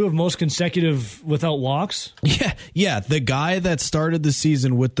record too of most consecutive without walks. Yeah. The guy that started the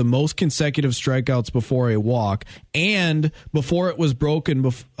season with the most consecutive strikeouts before a walk, and before it was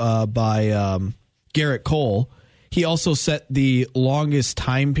broken by Garrett Cole. He also set the longest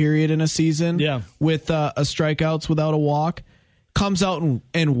time period in a season with a strikeouts without a walk. Comes out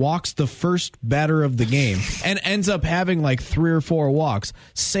and walks the first batter of the game and ends up having like 3 or 4 walks.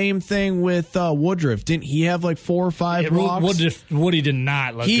 Same thing with Woodruff. Didn't he have like 4 or 5 walks? Woody did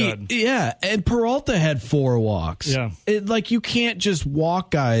not look good. Yeah, and Peralta had 4 walks. Yeah. You can't just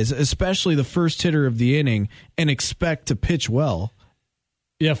walk guys, especially the first hitter of the inning, and expect to pitch well.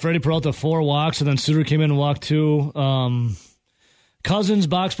 Yeah, Freddie Peralta 4 walks, and then Suter came in and walked 2. Cousins,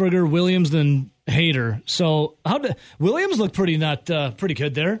 Boxberger, Williams, then Hader. So Williams looked pretty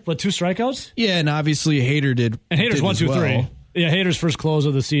good there, but 2 strikeouts. Yeah, and obviously Hader did. And Hader's 1, 2, 3. Well. Yeah, Hader's first close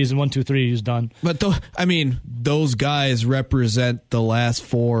of the season, 1, 2, 3. He's done. But those guys represent the last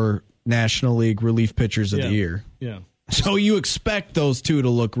 4 National League relief pitchers of the year. Yeah. So you expect those 2 to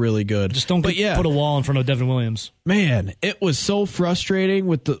look really good. Just don't put a wall in front of Devin Williams. Man, it was so frustrating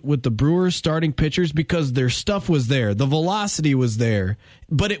with the Brewers starting pitchers because their stuff was there. The velocity was there.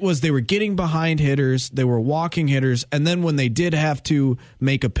 But they were getting behind hitters, they were walking hitters, and then when they did have to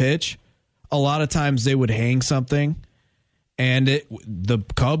make a pitch, a lot of times they would hang something. And the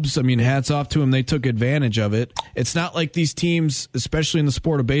Cubs, hats off to them. They took advantage of it. It's not like these teams, especially in the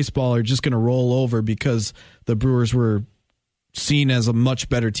sport of baseball, are just going to roll over because the Brewers were seen as a much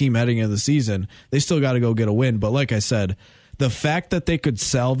better team heading into the season. They still got to go get a win. But like I said, the fact that they could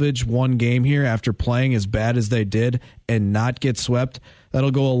salvage one game here after playing as bad as they did and not get swept,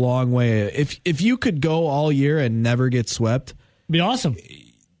 that'll go a long way. If you could go all year and never get swept, be awesome.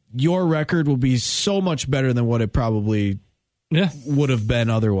 Your record will be so much better than what it probably would have been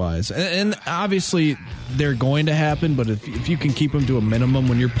otherwise. And obviously they're going to happen, but if you can keep them to a minimum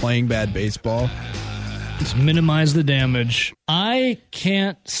when you're playing bad baseball, just minimize the damage. I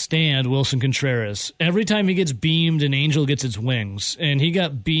can't stand Wilson Contreras. Every time he gets beamed, an angel gets its wings, and he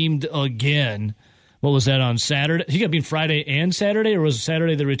got beamed again. What was that on Saturday? He got beamed Friday and Saturday, or was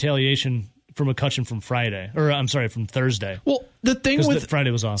Saturday the retaliation from McCutchen from Friday? Or I'm sorry, from Thursday. Well, the thing with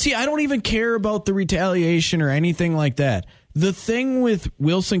Friday was off. See, I don't even care about the retaliation or anything like that. The thing with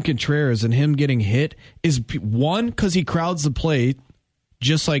Wilson Contreras and him getting hit is, 1, because he crowds the plate,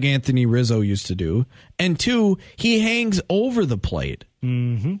 just like Anthony Rizzo used to do, and 2, he hangs over the plate.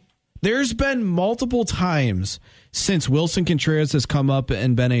 Mm-hmm. There's been multiple times since Wilson Contreras has come up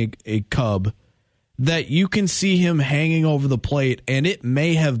and been a Cub that you can see him hanging over the plate, and it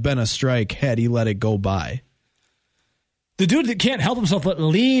may have been a strike had he let it go by. The dude that can't help himself but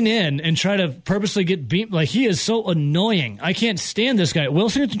lean in and try to purposely get beat, like, he is so annoying. I can't stand this guy.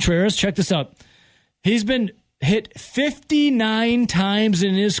 Wilson Contreras, check this out. He's been hit 59 times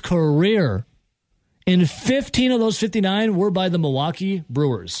in his career. And 15 of those 59 were by the Milwaukee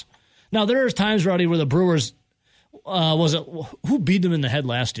Brewers. Now, there are times, Rowdy, where the Brewers, who beat them in the head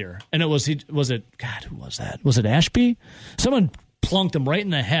last year? And who was that? Was it Ashby? Someone plunked him right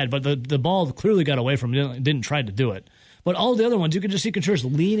in the head, but the ball clearly got away from him. Didn't try to do it. But all the other ones, you can just see Contreras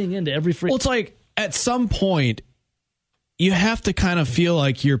leaning into every free. Well, it's like at some point, you have to kind of feel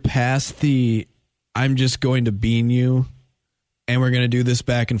like you're past the I'm just going to bean you and we're going to do this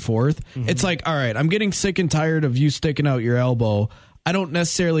back and forth. Mm-hmm. It's like, all right, I'm getting sick and tired of you sticking out your elbow. I don't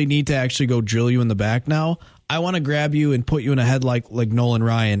necessarily need to actually go drill you in the back now. I want to grab you and put you in a head like Nolan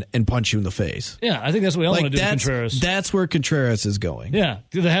Ryan and punch you in the face. Yeah, I think that's what we all want to do with Contreras. That's where Contreras is going. Yeah,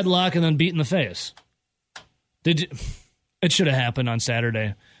 do the headlock and then beat in the face. It should have happened on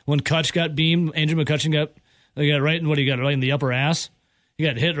Saturday when Kutch got beamed. Andrew McCutchen got right in right in the upper ass. He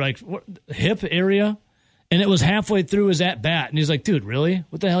got hit hip area, and it was halfway through his at bat, and he's like, "Dude, really?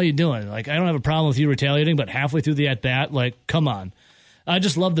 What the hell are you doing? Like, I don't have a problem with you retaliating, but halfway through the at bat, like, come on." I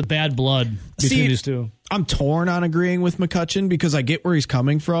just love the bad blood between these two. I'm torn on agreeing with McCutchen because I get where he's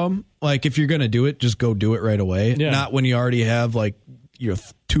coming from. Like, if you're going to do it, just go do it right away. Yeah. Not when you already have,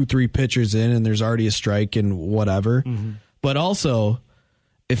 2-3 pitchers in and there's already a strike and whatever. Mm-hmm. But also,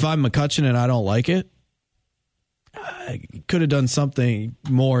 if I'm McCutchen and I don't like it, I could have done something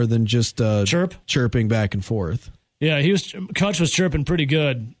more than just chirping back and forth. Yeah, Kutch was chirping pretty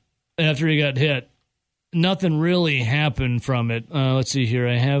good after he got hit. Nothing really happened from it. Let's see here.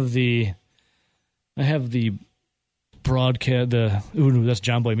 I have the broadcast. That's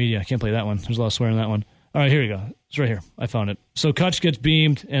John Boy Media. I can't play that one. There's a lot of swearing in that one. All right, here we go. It's right here. I found it. So Kutch gets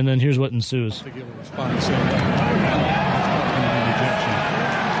beamed, and then here's what ensues. I think he'll respond the same way. Rejection.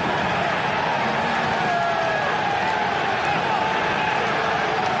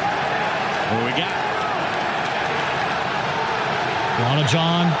 What do we got? Lana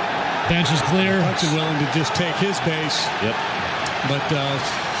John. Bench is clear. Hudson willing to just take his base. Yep. But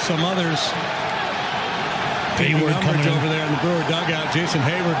some others. Hayward coming over there in the Brewer dugout. Jason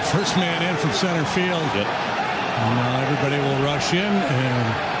Hayward, first man in from center field. Yep. And everybody will rush in and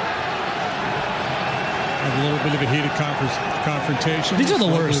have a little bit of a heated confrontation. These are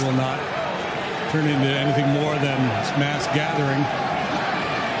the worst. Will not turn into anything more than mass gathering.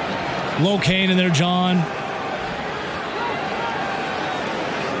 Low Kane in there, John.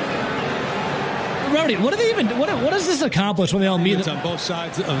 Rowdy, what do they even? What does this accomplish when they all meet? It's on both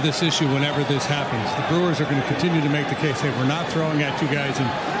sides of this issue. Whenever this happens, the Brewers are going to continue to make the case. Hey, we're not throwing at you guys on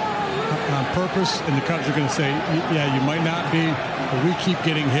purpose, and the Cubs are going to say, yeah, you might not be, but we keep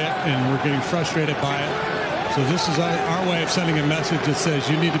getting hit, and we're getting frustrated by it. So this is our way of sending a message that says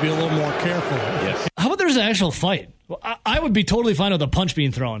you need to be a little more careful. Yes. How about there's an actual fight? Well, I would be totally fine with a punch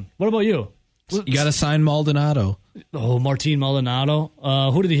being thrown. What about you? You got to sign Maldonado. Oh, Martin Maldonado.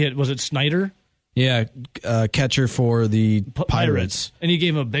 Who did he hit? Was it Snyder? Yeah, catcher for the Pirates. And he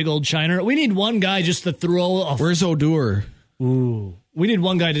gave him a big old shiner. We need one guy just to throw a... Where's Odor? Ooh. We need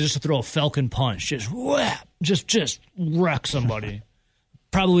one guy to throw a falcon punch. Just whap. Just wreck somebody.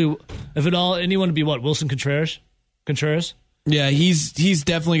 Probably, if at all, anyone would be what? Wilson Contreras? Yeah, he's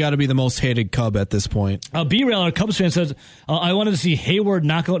definitely got to be the most hated Cub at this point. B-Rail, our Cubs fan, says, I wanted to see Hayward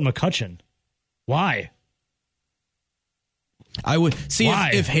knock out McCutchen. Why? I would see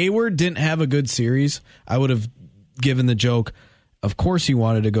if Hayward didn't have a good series, I would have given the joke. Of course, he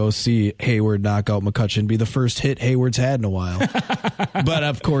wanted to go see Hayward knock out McCutchen, be the first hit Hayward's had in a while. But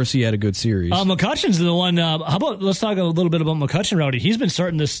of course, he had a good series. McCutchen's the one. How about let's talk a little bit about McCutchen, Rowdy. He's been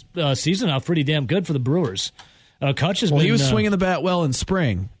starting this season off pretty damn good for the Brewers. He was swinging the bat well in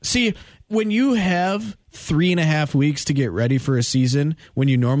spring. See, when you have 3.5 weeks to get ready for a season, when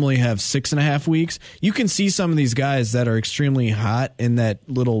you normally have 6.5 weeks, you can see some of these guys that are extremely hot in that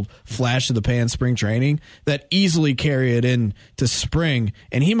little flash of the pan spring training that easily carry it in to spring,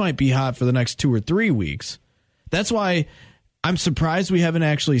 and he might be hot for the next 2 or 3 weeks. That's why I'm surprised we haven't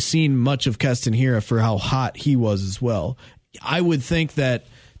actually seen much of Keston Hiura for how hot he was as well. I would think that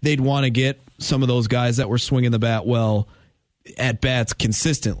they'd want to get some of those guys that were swinging the bat well at bats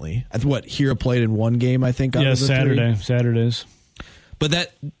consistently. Hiura played in one game, I think. Yeah, Saturdays. But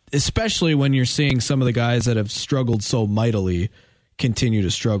that, especially when you're seeing some of the guys that have struggled so mightily continue to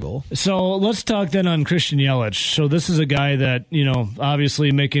struggle. So let's talk then on Christian Yelich. So this is a guy that,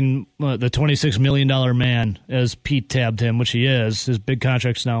 obviously making the $26 million man, as Pete tabbed him, which he is. His big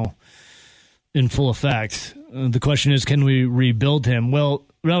contract's now in full effect. The question is, can we rebuild him? Well,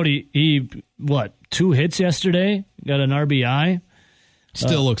 Rowdy, he, 2 hits yesterday? Got an RBI?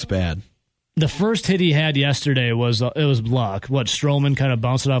 Still looks bad. The first hit he had yesterday was luck. Stroman kind of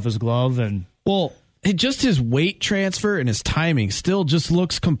bounced it off his glove? Just his weight transfer and his timing still just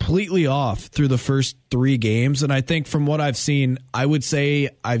looks completely off through the first 3 games. And I think from what I've seen, I would say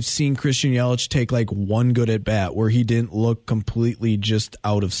I've seen Christian Yelich take one good at bat where he didn't look completely just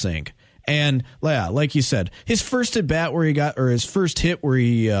out of sync. And like you said, his first at bat where he got, or his first hit where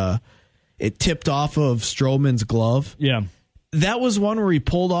he it tipped off of Stroman's glove. Yeah, that was one where he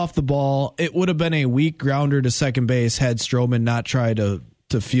pulled off the ball. It would have been a weak grounder to second base had Stroman not tried to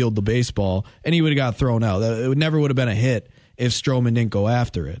field the baseball, and he would have got thrown out. It never would have been a hit if Stroman didn't go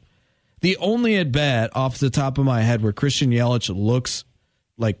after it. The only at bat off the top of my head where Christian Yelich looks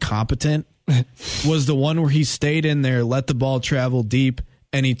competent was the one where he stayed in there, let the ball travel deep,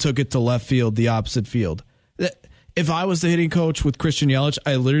 and he took it to left field, the opposite field. If I was the hitting coach with Christian Yelich,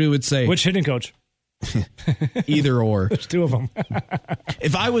 I literally would say... Which hitting coach? Either or. There's two of them.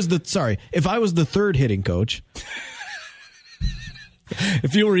 If I was the third hitting coach...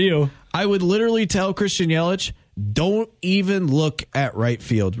 If you were you, I would literally tell Christian Yelich, don't even look at right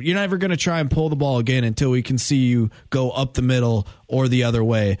field. You're never going to try and pull the ball again until we can see you go up the middle or the other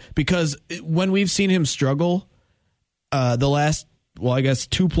way. Because when we've seen him struggle the last,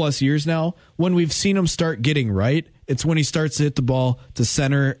 2+ years now, when we've seen him start getting right, it's when he starts to hit the ball to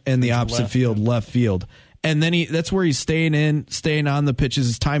center and the opposite field, left field. And then that's where he's staying on the pitches.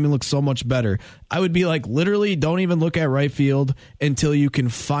 His timing looks so much better. I would be like, literally, don't even look at right field until you can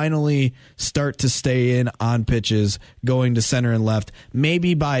finally start to stay in on pitches, going to center and left.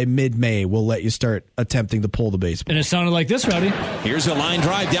 Maybe by mid-May, we'll let you start attempting to pull the baseball. And it sounded like this, Rowdy. Here's a line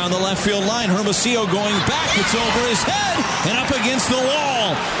drive down the left field line. Hermosillo going back. It's over his head and up against the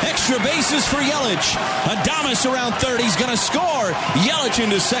wall. Extra bases for Yelich. Adames around third. He's going to score. Yelich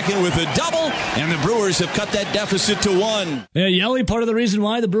into second with a double, and the Brewers have cut that deficit to 1. Yeah, Yelich, part of the reason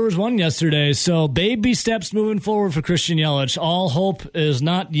why the Brewers won yesterday. So baby steps moving forward for Christian Yelich. All hope is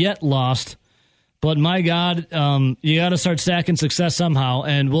not yet lost. But my God, you got to start stacking success somehow.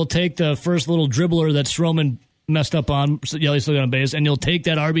 And we'll take the first little dribbler that Stroman messed up on. Yelich still got on base. And you'll take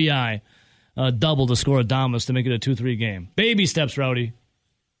that RBI double to score Adames to make it a 2-3 game. Baby steps, Rowdy.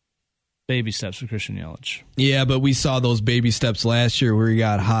 Baby steps for Christian Yelich. Yeah, but we saw those baby steps last year where he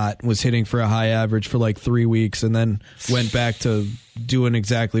got hot, was hitting for a high average for like 3 weeks, and then went back to doing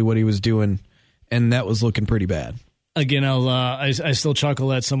exactly what he was doing, and that was looking pretty bad. Again, I still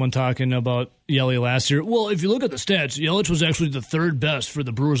chuckle at someone talking about Yelich last year. Well, if you look at the stats, Yelich was actually the third best for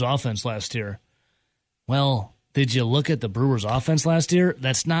the Brewers offense last year. Well, did you look at the Brewers offense last year?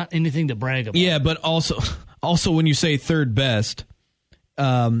 That's not anything to brag about. Yeah, but also when you say third best,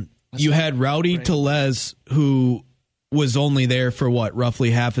 you had Rowdy Tellez, who was only there for,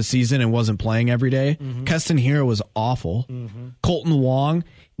 roughly half a season and wasn't playing every day. Mm-hmm. Keston Hiura was awful. Mm-hmm. Colton Wong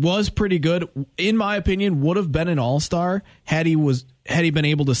was pretty good. In my opinion, would have been an all-star had he been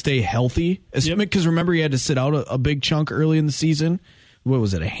able to stay healthy. Because remember, he had to sit out a big chunk early in the season. What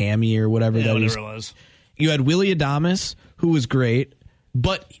was it, a hammy or whatever? Yeah, whatever it was. You had Willy Adames, who was great,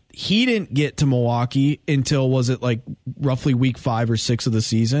 but he didn't get to Milwaukee until, was it like roughly week 5 or 6 of the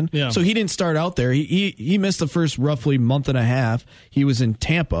season? Yeah. So he didn't start out there. He missed the first roughly month and a half. He was in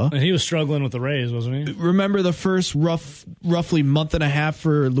Tampa. And he was struggling with the Rays, wasn't he? Remember the first roughly month and a half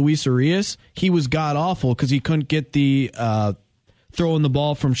for Luis Urias? He was god-awful because he couldn't get the throwing the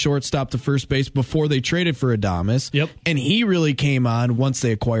ball from shortstop to first base before they traded for Adames. Yep. And he really came on once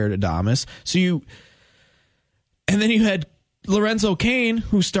they acquired Adames. And then you had Lorenzo Cain,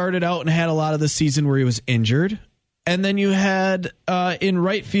 who started out and had a lot of the season where he was injured. And then you had in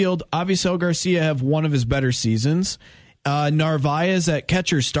right field, Avisail Garcia have one of his better seasons. Narvaez at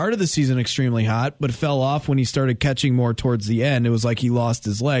catcher started the season extremely hot, but fell off when he started catching more towards the end. It was like he lost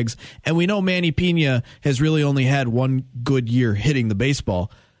his legs. And we know Manny Pena has really only had one good year hitting the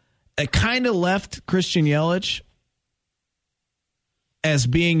baseball. It kind of left Christian Yelich as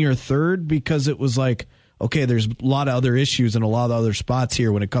being your third because it was like, okay, there's a lot of other issues and a lot of other spots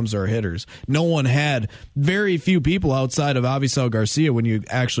here when it comes to our hitters. Very few people outside of Avisail Garcia, when you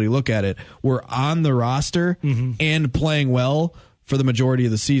actually look at it, were on the roster and playing well for the majority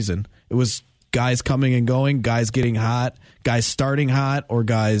of the season. It was guys coming and going, guys getting hot, guys starting hot, or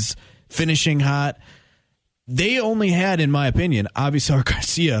guys finishing hot. They only had, in my opinion, Avisail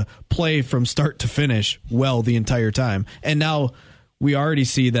Garcia play from start to finish well the entire time. And now we already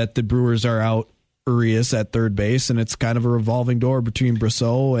see that the Brewers are out Urias at third base, and it's kind of a revolving door between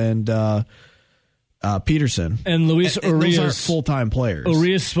Brosseau and Peterson. And Luis Urias, those aren't full-time players.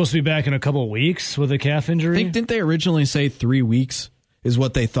 Urias is supposed to be back in a couple of weeks with a calf injury. Didn't they originally say 3 weeks is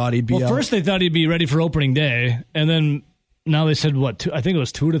what they thought he'd be out? Well, first they thought he'd be ready for opening day, and then now they said, I think it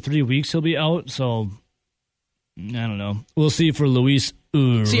was 2 to 3 weeks he'll be out, so I don't know. We'll see for Luis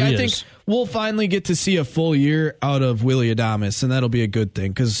Urias. See, I think we'll finally get to see a full year out of Willy Adames, and that'll be a good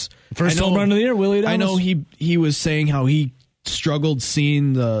thing, because first home run of the year, Willy Adames. I know he was saying how he struggled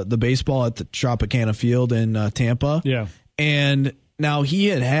seeing the baseball at the Tropicana Field in Tampa. Yeah. And now he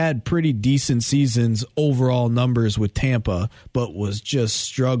had pretty decent seasons, overall numbers with Tampa, but was just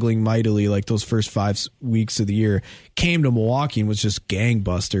struggling mightily like those first 5 weeks of the year. Came to Milwaukee and was just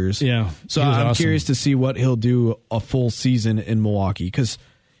gangbusters. Yeah. So I'm curious to see what he'll do a full season in Milwaukee, because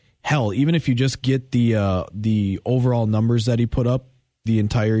hell, even if you just get the overall numbers that he put up the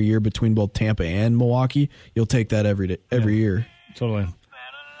entire year between both Tampa and Milwaukee, you'll take that every year. Totally.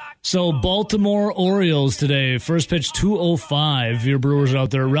 So Baltimore Orioles today, first pitch 2:05. Your Brewers are out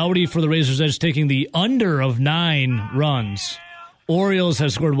there. Rowdy for the Razor's Edge taking the under of 9 runs. Orioles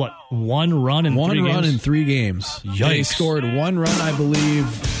have scored, what, 1 run in 3 games? 1 run in 3 games. Yikes. They scored 1 run, I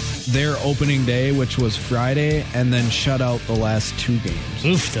believe, their opening day, which was Friday, and then shut out the last 2 games.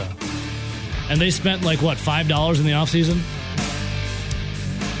 Oofta. And they spent, like, what, $5 in the offseason?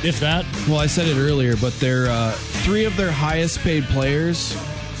 If that. Well, I said it earlier, but they're 3 of their highest paid players.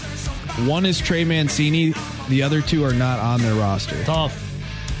 1 is Trey Mancini. The other 2 are not on their roster. Tough.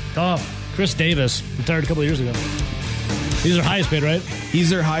 Chris Davis retired a couple of years ago. These are highest paid, right? He's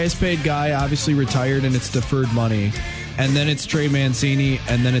their highest paid guy, obviously retired, and it's deferred money. And then it's Trey Mancini,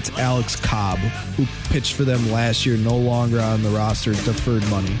 and then it's Alex Cobb, who pitched for them last year, no longer on the roster, deferred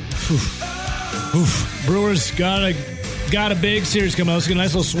money. Oof. Brewers got a big series coming out. It's a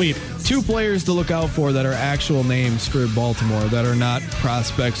nice little sweep. 2 players to look out for that are actual names for Baltimore that are not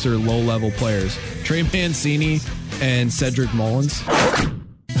prospects or low-level players. Trey Mancini and Cedric Mullins.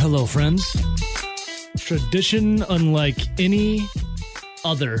 Hello, friends. Tradition unlike any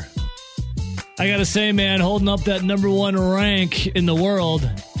other. I gotta say, man, holding up that #1 rank in the world.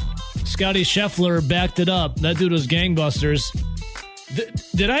 Scotty Scheffler backed it up. That dude was gangbusters.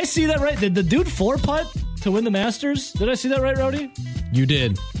 Did I see that right? Did the dude 4-putt to win the Masters? Did I see that right, Rowdy? You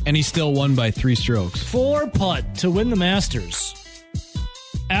did. And he still won by 3 strokes. 4-putt to win the Masters.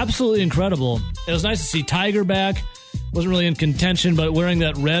 Absolutely incredible. It was nice to see Tiger back. Wasn't really in contention, but wearing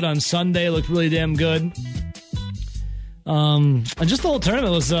that red on Sunday looked really damn good. And just the whole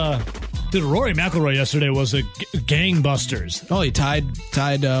tournament was... Dude, Rory McIlroy yesterday was a gangbusters. Oh, he tied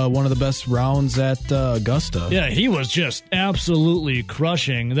one of the best rounds at Augusta. Yeah, he was just absolutely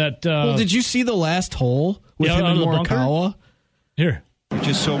crushing that. Well, did you see the last hole with him and Morikawa? Here. We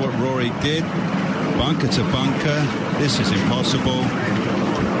just saw what Rory did. Bunker to bunker. This is impossible.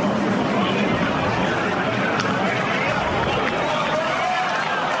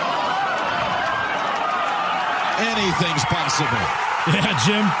 Anything's possible. Yeah,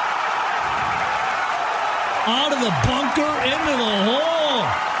 Jim. Out of the bunker into the hole.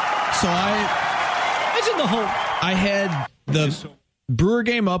 So it's in the hole. I had the Brewer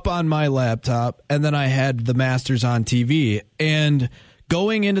game up on my laptop, and then I had the Masters on TV. And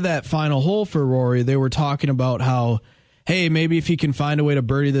going into that final hole for Rory, they were talking about how, hey, maybe if he can find a way to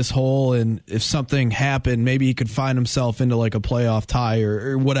birdie this hole, and if something happened, maybe he could find himself into like a playoff tie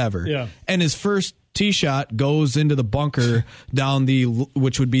or whatever. Yeah. And his first tee shot goes into the bunker down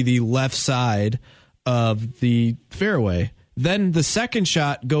which would be the left side of the fairway. Then the second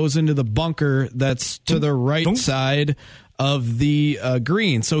shot goes into the bunker that's to the right side of the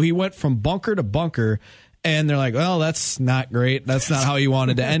green. So he went from bunker to bunker, and they're like, well, that's not great. That's not how he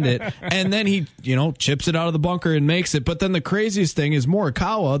wanted to end it. And then he, chips it out of the bunker and makes it. But then the craziest thing is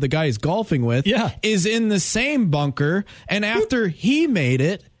Morikawa, the guy he's golfing with, is in the same bunker. And after he made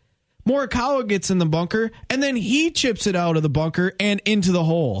it, Morikawa gets in the bunker, and then he chips it out of the bunker and into the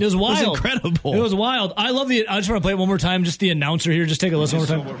hole. It was wild. It was incredible. It was wild. I love I just want to play it one more time. Just the announcer here. Just take a listen one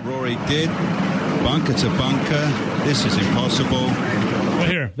more time. What Rory did. Bunker to bunker. This is impossible. Right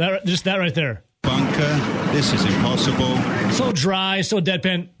here. That right there. Bunker. This is impossible. So dry, so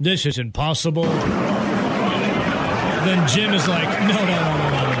deadpan. This is impossible. Then Jim is like, no.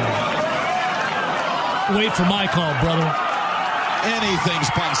 Wait for my call, brother.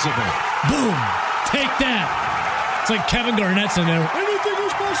 Anything's possible. Boom. Take that. It's like Kevin Garnett's in there. Anything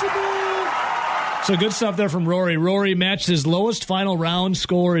is possible. So good stuff there from Rory. Rory matched his lowest final round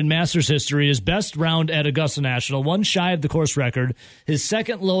score in Masters history, his best round at Augusta National, one shy of the course record, his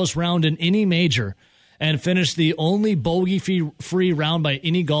second lowest round in any major, and finished the only bogey-free round by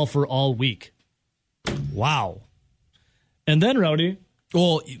any golfer all week. Wow. And then, Rowdy.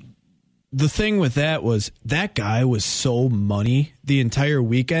 Well, the thing with that was that guy was so money the entire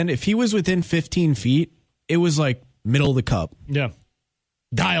weekend. If he was within 15 feet, it was like middle of the cup. Yeah.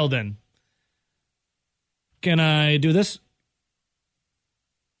 Dialed in. Can I do this?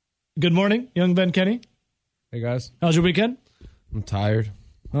 Good morning, young Ben Kenny. Hey, guys. How's your weekend? I'm tired.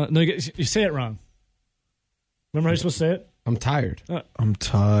 No, you say it wrong. Remember how you're supposed to say it? I'm tired. I'm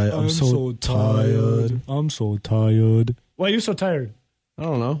tired. I'm so tired. I'm so tired. Why are you so tired? I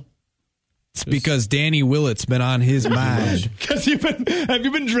don't know. It's because Danny Willett's been on his mind. Because have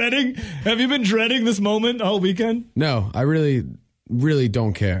you been dreading this moment all weekend? No, I really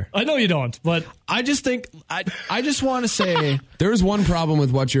don't care. I know you don't, but I just think I just want to say there's one problem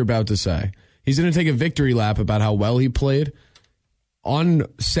with what you're about to say. He's going to take a victory lap about how well he played on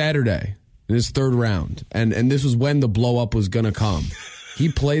Saturday in his third round, and this was when the blow up was going to come. He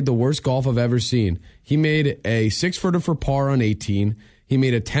played the worst golf I've ever seen. He made a 6-footer for par on 18. He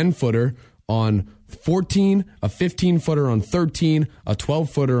made a 10-footer on 14, a 15-footer on 13, a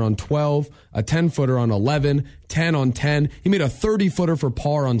 12-footer on 12, a 10-footer on 11, 10 on 10. He made a 30-footer for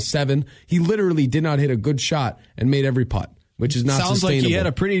par on 7. He literally did not hit a good shot and made every putt, which is not Sounds sustainable. like he had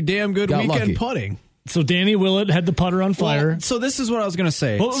a pretty damn good Got weekend lucky. putting. So Danny Willett had the putter on fire. Well, so this is what I was going to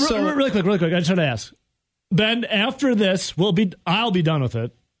say. Well, really quick. I just want to ask, Ben. After this, I'll be done with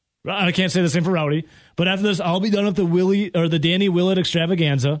it. I can't say the same for Rowdy, but after this, I'll be done with the Danny Willett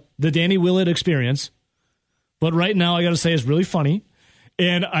extravaganza, the Danny Willett experience. But right now, I got to say, it's really funny,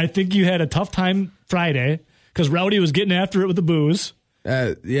 and I think you had a tough time Friday because Rowdy was getting after it with the booze.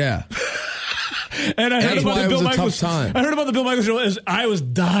 Yeah. And I heard That's about why the it Bill was a Michaels. tough time. I heard about the Bill Michaels show. I was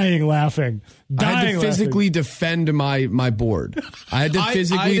dying laughing. I had to physically defend my board. I had to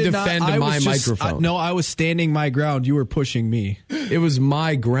physically defend my microphone. No, I was standing my ground. You were pushing me. It was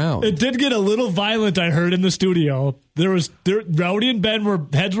my ground. It did get a little violent, I heard, in the studio. Rowdy and Ben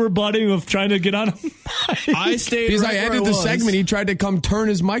heads were butting of trying to get on a mic. I stayed because right I where ended the was. segment. He tried to come turn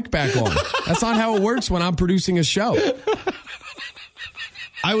his mic back on. That's not how it works when I'm producing a show.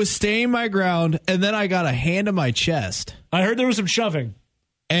 I was staying my ground, and then I got a hand on my chest. I heard there was some shoving.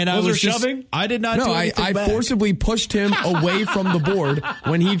 And Was there shoving? I did not do No, anything I back. forcibly pushed him away from the board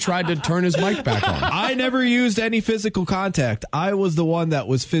when he tried to turn his mic back on. I never used any physical contact. I was the one that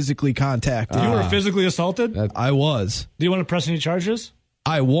was physically contacted. You were physically assaulted? I was. Do you want to press any charges?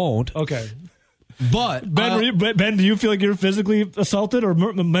 I won't. Okay. But Ben, do you feel like you're physically assaulted or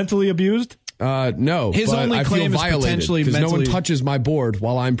mentally abused? No, His but only I feel claim is violated potentially because no one mentally- touches my board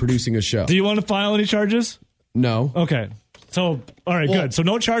while I'm producing a show. Do you want to file any charges? No. Okay. So, all right, Well, good. So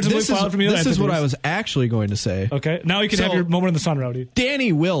no charges will be filed from you. This is what I was actually going to say. Okay. Now you can have your moment in the sun, Rowdy.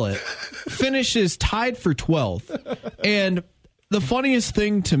 Danny Willett finishes tied for 12th. And the funniest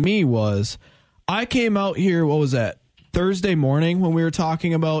thing to me was I came out here, what was that, Thursday morning when we were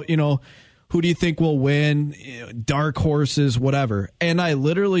talking about, who do you think will win, dark horses, whatever. And I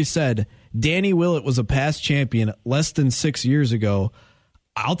literally said, Danny Willett was a past champion less than 6 years ago.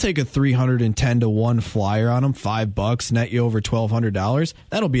 I'll take a 310-1 flyer on him, $5, net you over $1,200.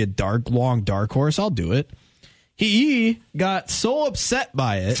 That'll be a long dark horse. I'll do it. He got so upset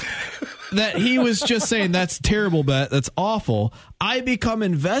by it that he was just saying, that's a terrible bet. That's awful. I become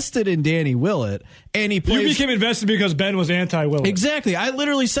invested in Danny Willett, and he plays. You became invested because Ben was anti-Willett. Exactly. I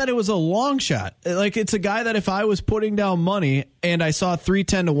literally said it was a long shot. Like, it's a guy that if I was putting down money and I saw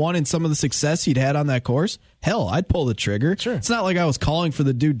 310-1 and some of the success he'd had on that course, hell, I'd pull the trigger. Sure. It's not like I was calling for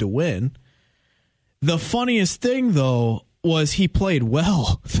the dude to win. The funniest thing, though, was he played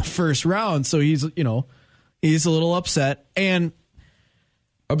well the first round, so he's a little upset. And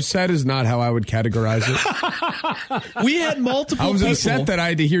upset is not how I would categorize it. we had multiple I was people. upset that I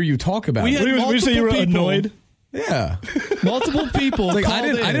had to hear you talk about We it. had Would you say you were multiple people. annoyed? Yeah. Multiple people. Like called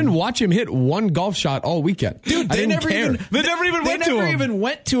in. I didn't watch him hit one golf shot all weekend. Dude, I they didn't never care. even They never even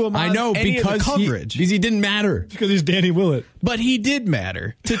went to him. I know on any of the because coverage. he didn't matter Because he's Danny Willett. But he did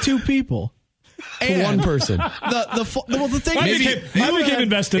matter to two people. to one person. The thing I is, became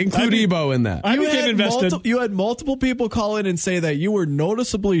invested. Include Ebo in that. I became invested. You had multiple people call in and say that you were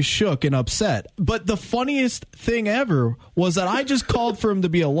noticeably shook and upset. But the funniest thing ever was that I just called for him to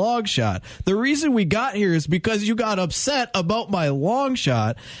be a long shot. The reason we got here is because you got upset about my long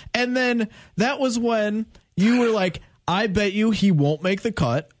shot. And then that was when you were like, I bet you he won't make the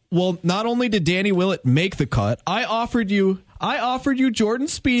cut. Well, not only did Danny Willett make the cut, I offered you Jordan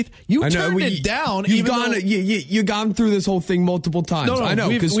Spieth. You turned it down. You've gone through this whole thing multiple times. No, I know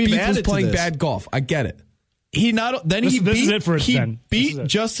because we've Spieth was added to playing this. bad golf. I get it. He beat beat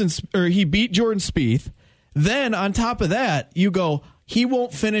Jordan Spieth. Then on top of that, you go, he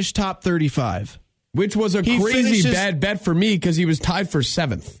won't finish top 35, which was a crazy bad bet for me because he was tied for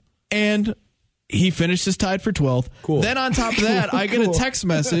 7th. And he finishes tied for 12th. Cool. Then on top of that, I get a text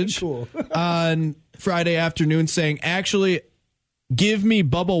message on Friday afternoon saying, actually, give me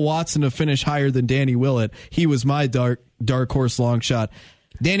Bubba Watson to finish higher than Danny Willett. He was my dark horse long shot.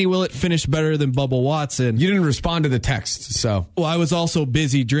 Danny Willett finished better than Bubba Watson. You didn't respond to the text, so. Well, I was also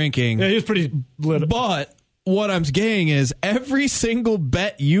busy drinking. Yeah, he was pretty lit. But what I'm saying is every single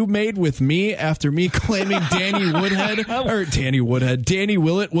bet you made with me after me claiming Danny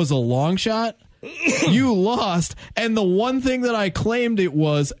Willett was a long shot, you lost. And the one thing that I claimed it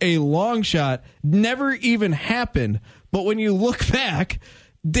was a long shot never even happened. But when you look back,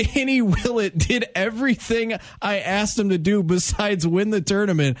 Danny Willett did everything I asked him to do besides win the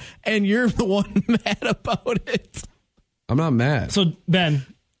tournament, and you're the one mad about it. I'm not mad. So, Ben,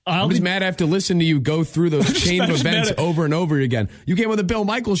 I'm just mad I have to listen to you go through those chain of events over and over again. You came on the Bill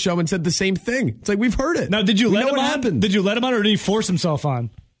Michaels show and said the same thing. It's like, we've heard it. Now, did you let him on? Happened. Did you let him on, or did he force himself on?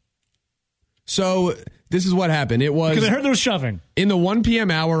 So this is what happened. It was, because I heard there was shoving in the 1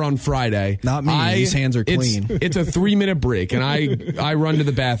 p.m. hour on Friday. Not me. These hands are clean. It's a 3-minute break, and I run to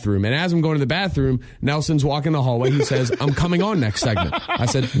the bathroom. And as I'm going to the bathroom, Nelson's walking the hallway. He says, "I'm coming on next segment." I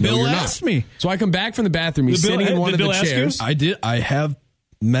said, "No, Bill you're asked not." me. So I come back from the bathroom. He's sitting in one of the chairs. I did. I have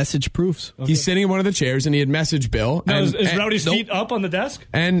message proofs. Okay. He's sitting in one of the chairs, and he had messaged Bill. Now, is Rowdy's feet up on the desk?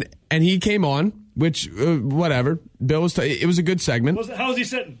 And he came on, which whatever. Bill was. It was a good segment. How was he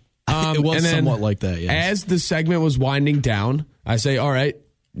sitting? It was somewhat like that, yes. As the segment was winding down, I say, "All right,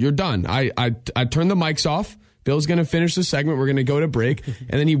 you're done." I turn the mics off. Bill's going to finish the segment. We're going to go to break.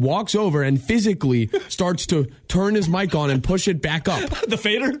 And then he walks over and physically starts to turn his mic on and push it back up. The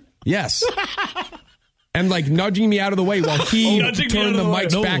fader? Yes. And like nudging me out of the way while he turned the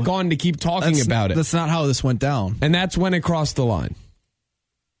mics back on to keep talking about it. That's not how this went down. And that's when it crossed the line.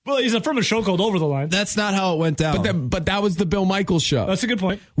 Well, he's from a show called Over the Line. That's not how it went down. But that was the Bill Michaels show. That's a good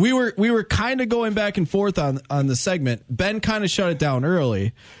point. We were kind of going back and forth on the segment. Ben kind of shut it down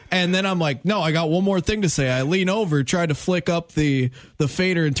early, and then I'm like, no, I got one more thing to say. I lean over, tried to flick up the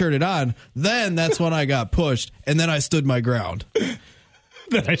fader and turn it on. Then that's when I got pushed, and then I stood my ground.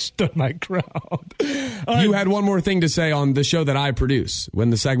 Then I stood my ground. You had one more thing to say on the show that I produce when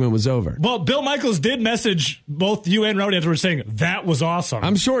the segment was over. Well, Bill Michaels did message both you and Rowdy afterwards saying that was awesome.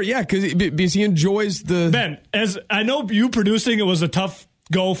 I'm sure, yeah, because he enjoys the... Ben, as I know you producing, it was a tough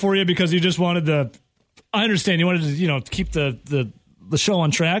go for you because you just wanted to... I understand you wanted to, keep the show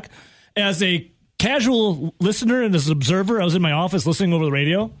on track. As a casual listener and as an observer, I was in my office listening over the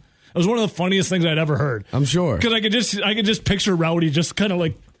radio. It was one of the funniest things I'd ever heard. I'm sure. Because I could just picture Rowdy just kind of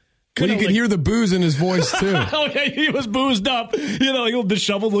like... Well, you could hear the booze in his voice, too. Oh, yeah, he was boozed up. Like a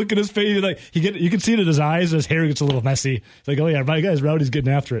disheveled look in his face. Like you can see it in his eyes. His hair gets a little messy. It's like, oh, yeah, my guy's Rowdy's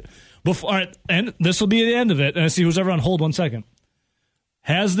getting after it. All right, and this will be the end of it. And I see who's ever on hold 1 second.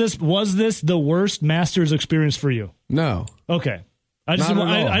 Was this the worst Masters experience for you? No. Okay. I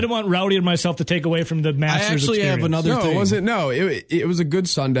don't want Rowdy and myself to take away from the Masters experience. I actually have another thing. It was a good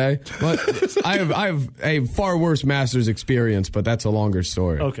Sunday, but I have a far worse Masters experience, but that's a longer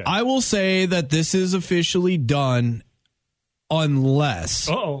story. Okay. I will say that this is officially done unless...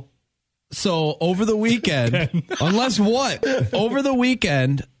 Uh-oh. So over the weekend... Unless what? Over the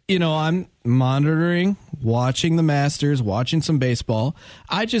weekend, I'm monitoring, watching the Masters, watching some baseball.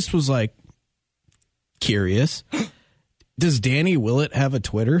 I just was like curious... Does Danny Willett have a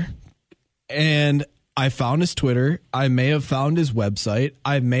Twitter? And I found his Twitter. I may have found his website.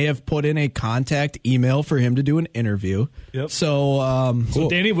 I may have put in a contact email for him to do an interview. Yep. So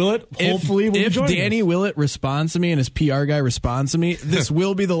Danny Willett, hopefully, if Danny Willett responds to me and his PR guy responds to me, this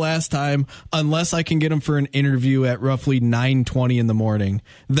will be the last time, unless I can get him for an interview at roughly 9:20 in the morning.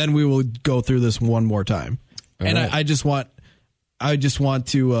 Then we will go through this one more time. All and right. I just want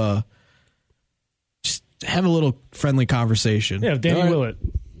to. Have a little friendly conversation. Yeah, Danny Willett.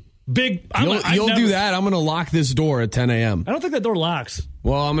 Big. You'll do that. I'm going to lock this door at 10 a.m. I don't think that door locks.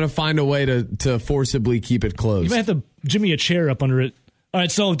 Well, I'm going to find a way to forcibly keep it closed. You might have to jimmy a chair up under it. All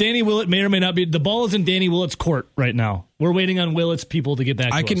right, so Danny Willett may or may not be. The ball is in Danny Willett's court right now. We're waiting on Willett's people to get back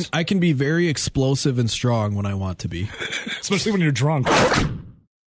to us. I can be very explosive and strong when I want to be. Especially when you're drunk.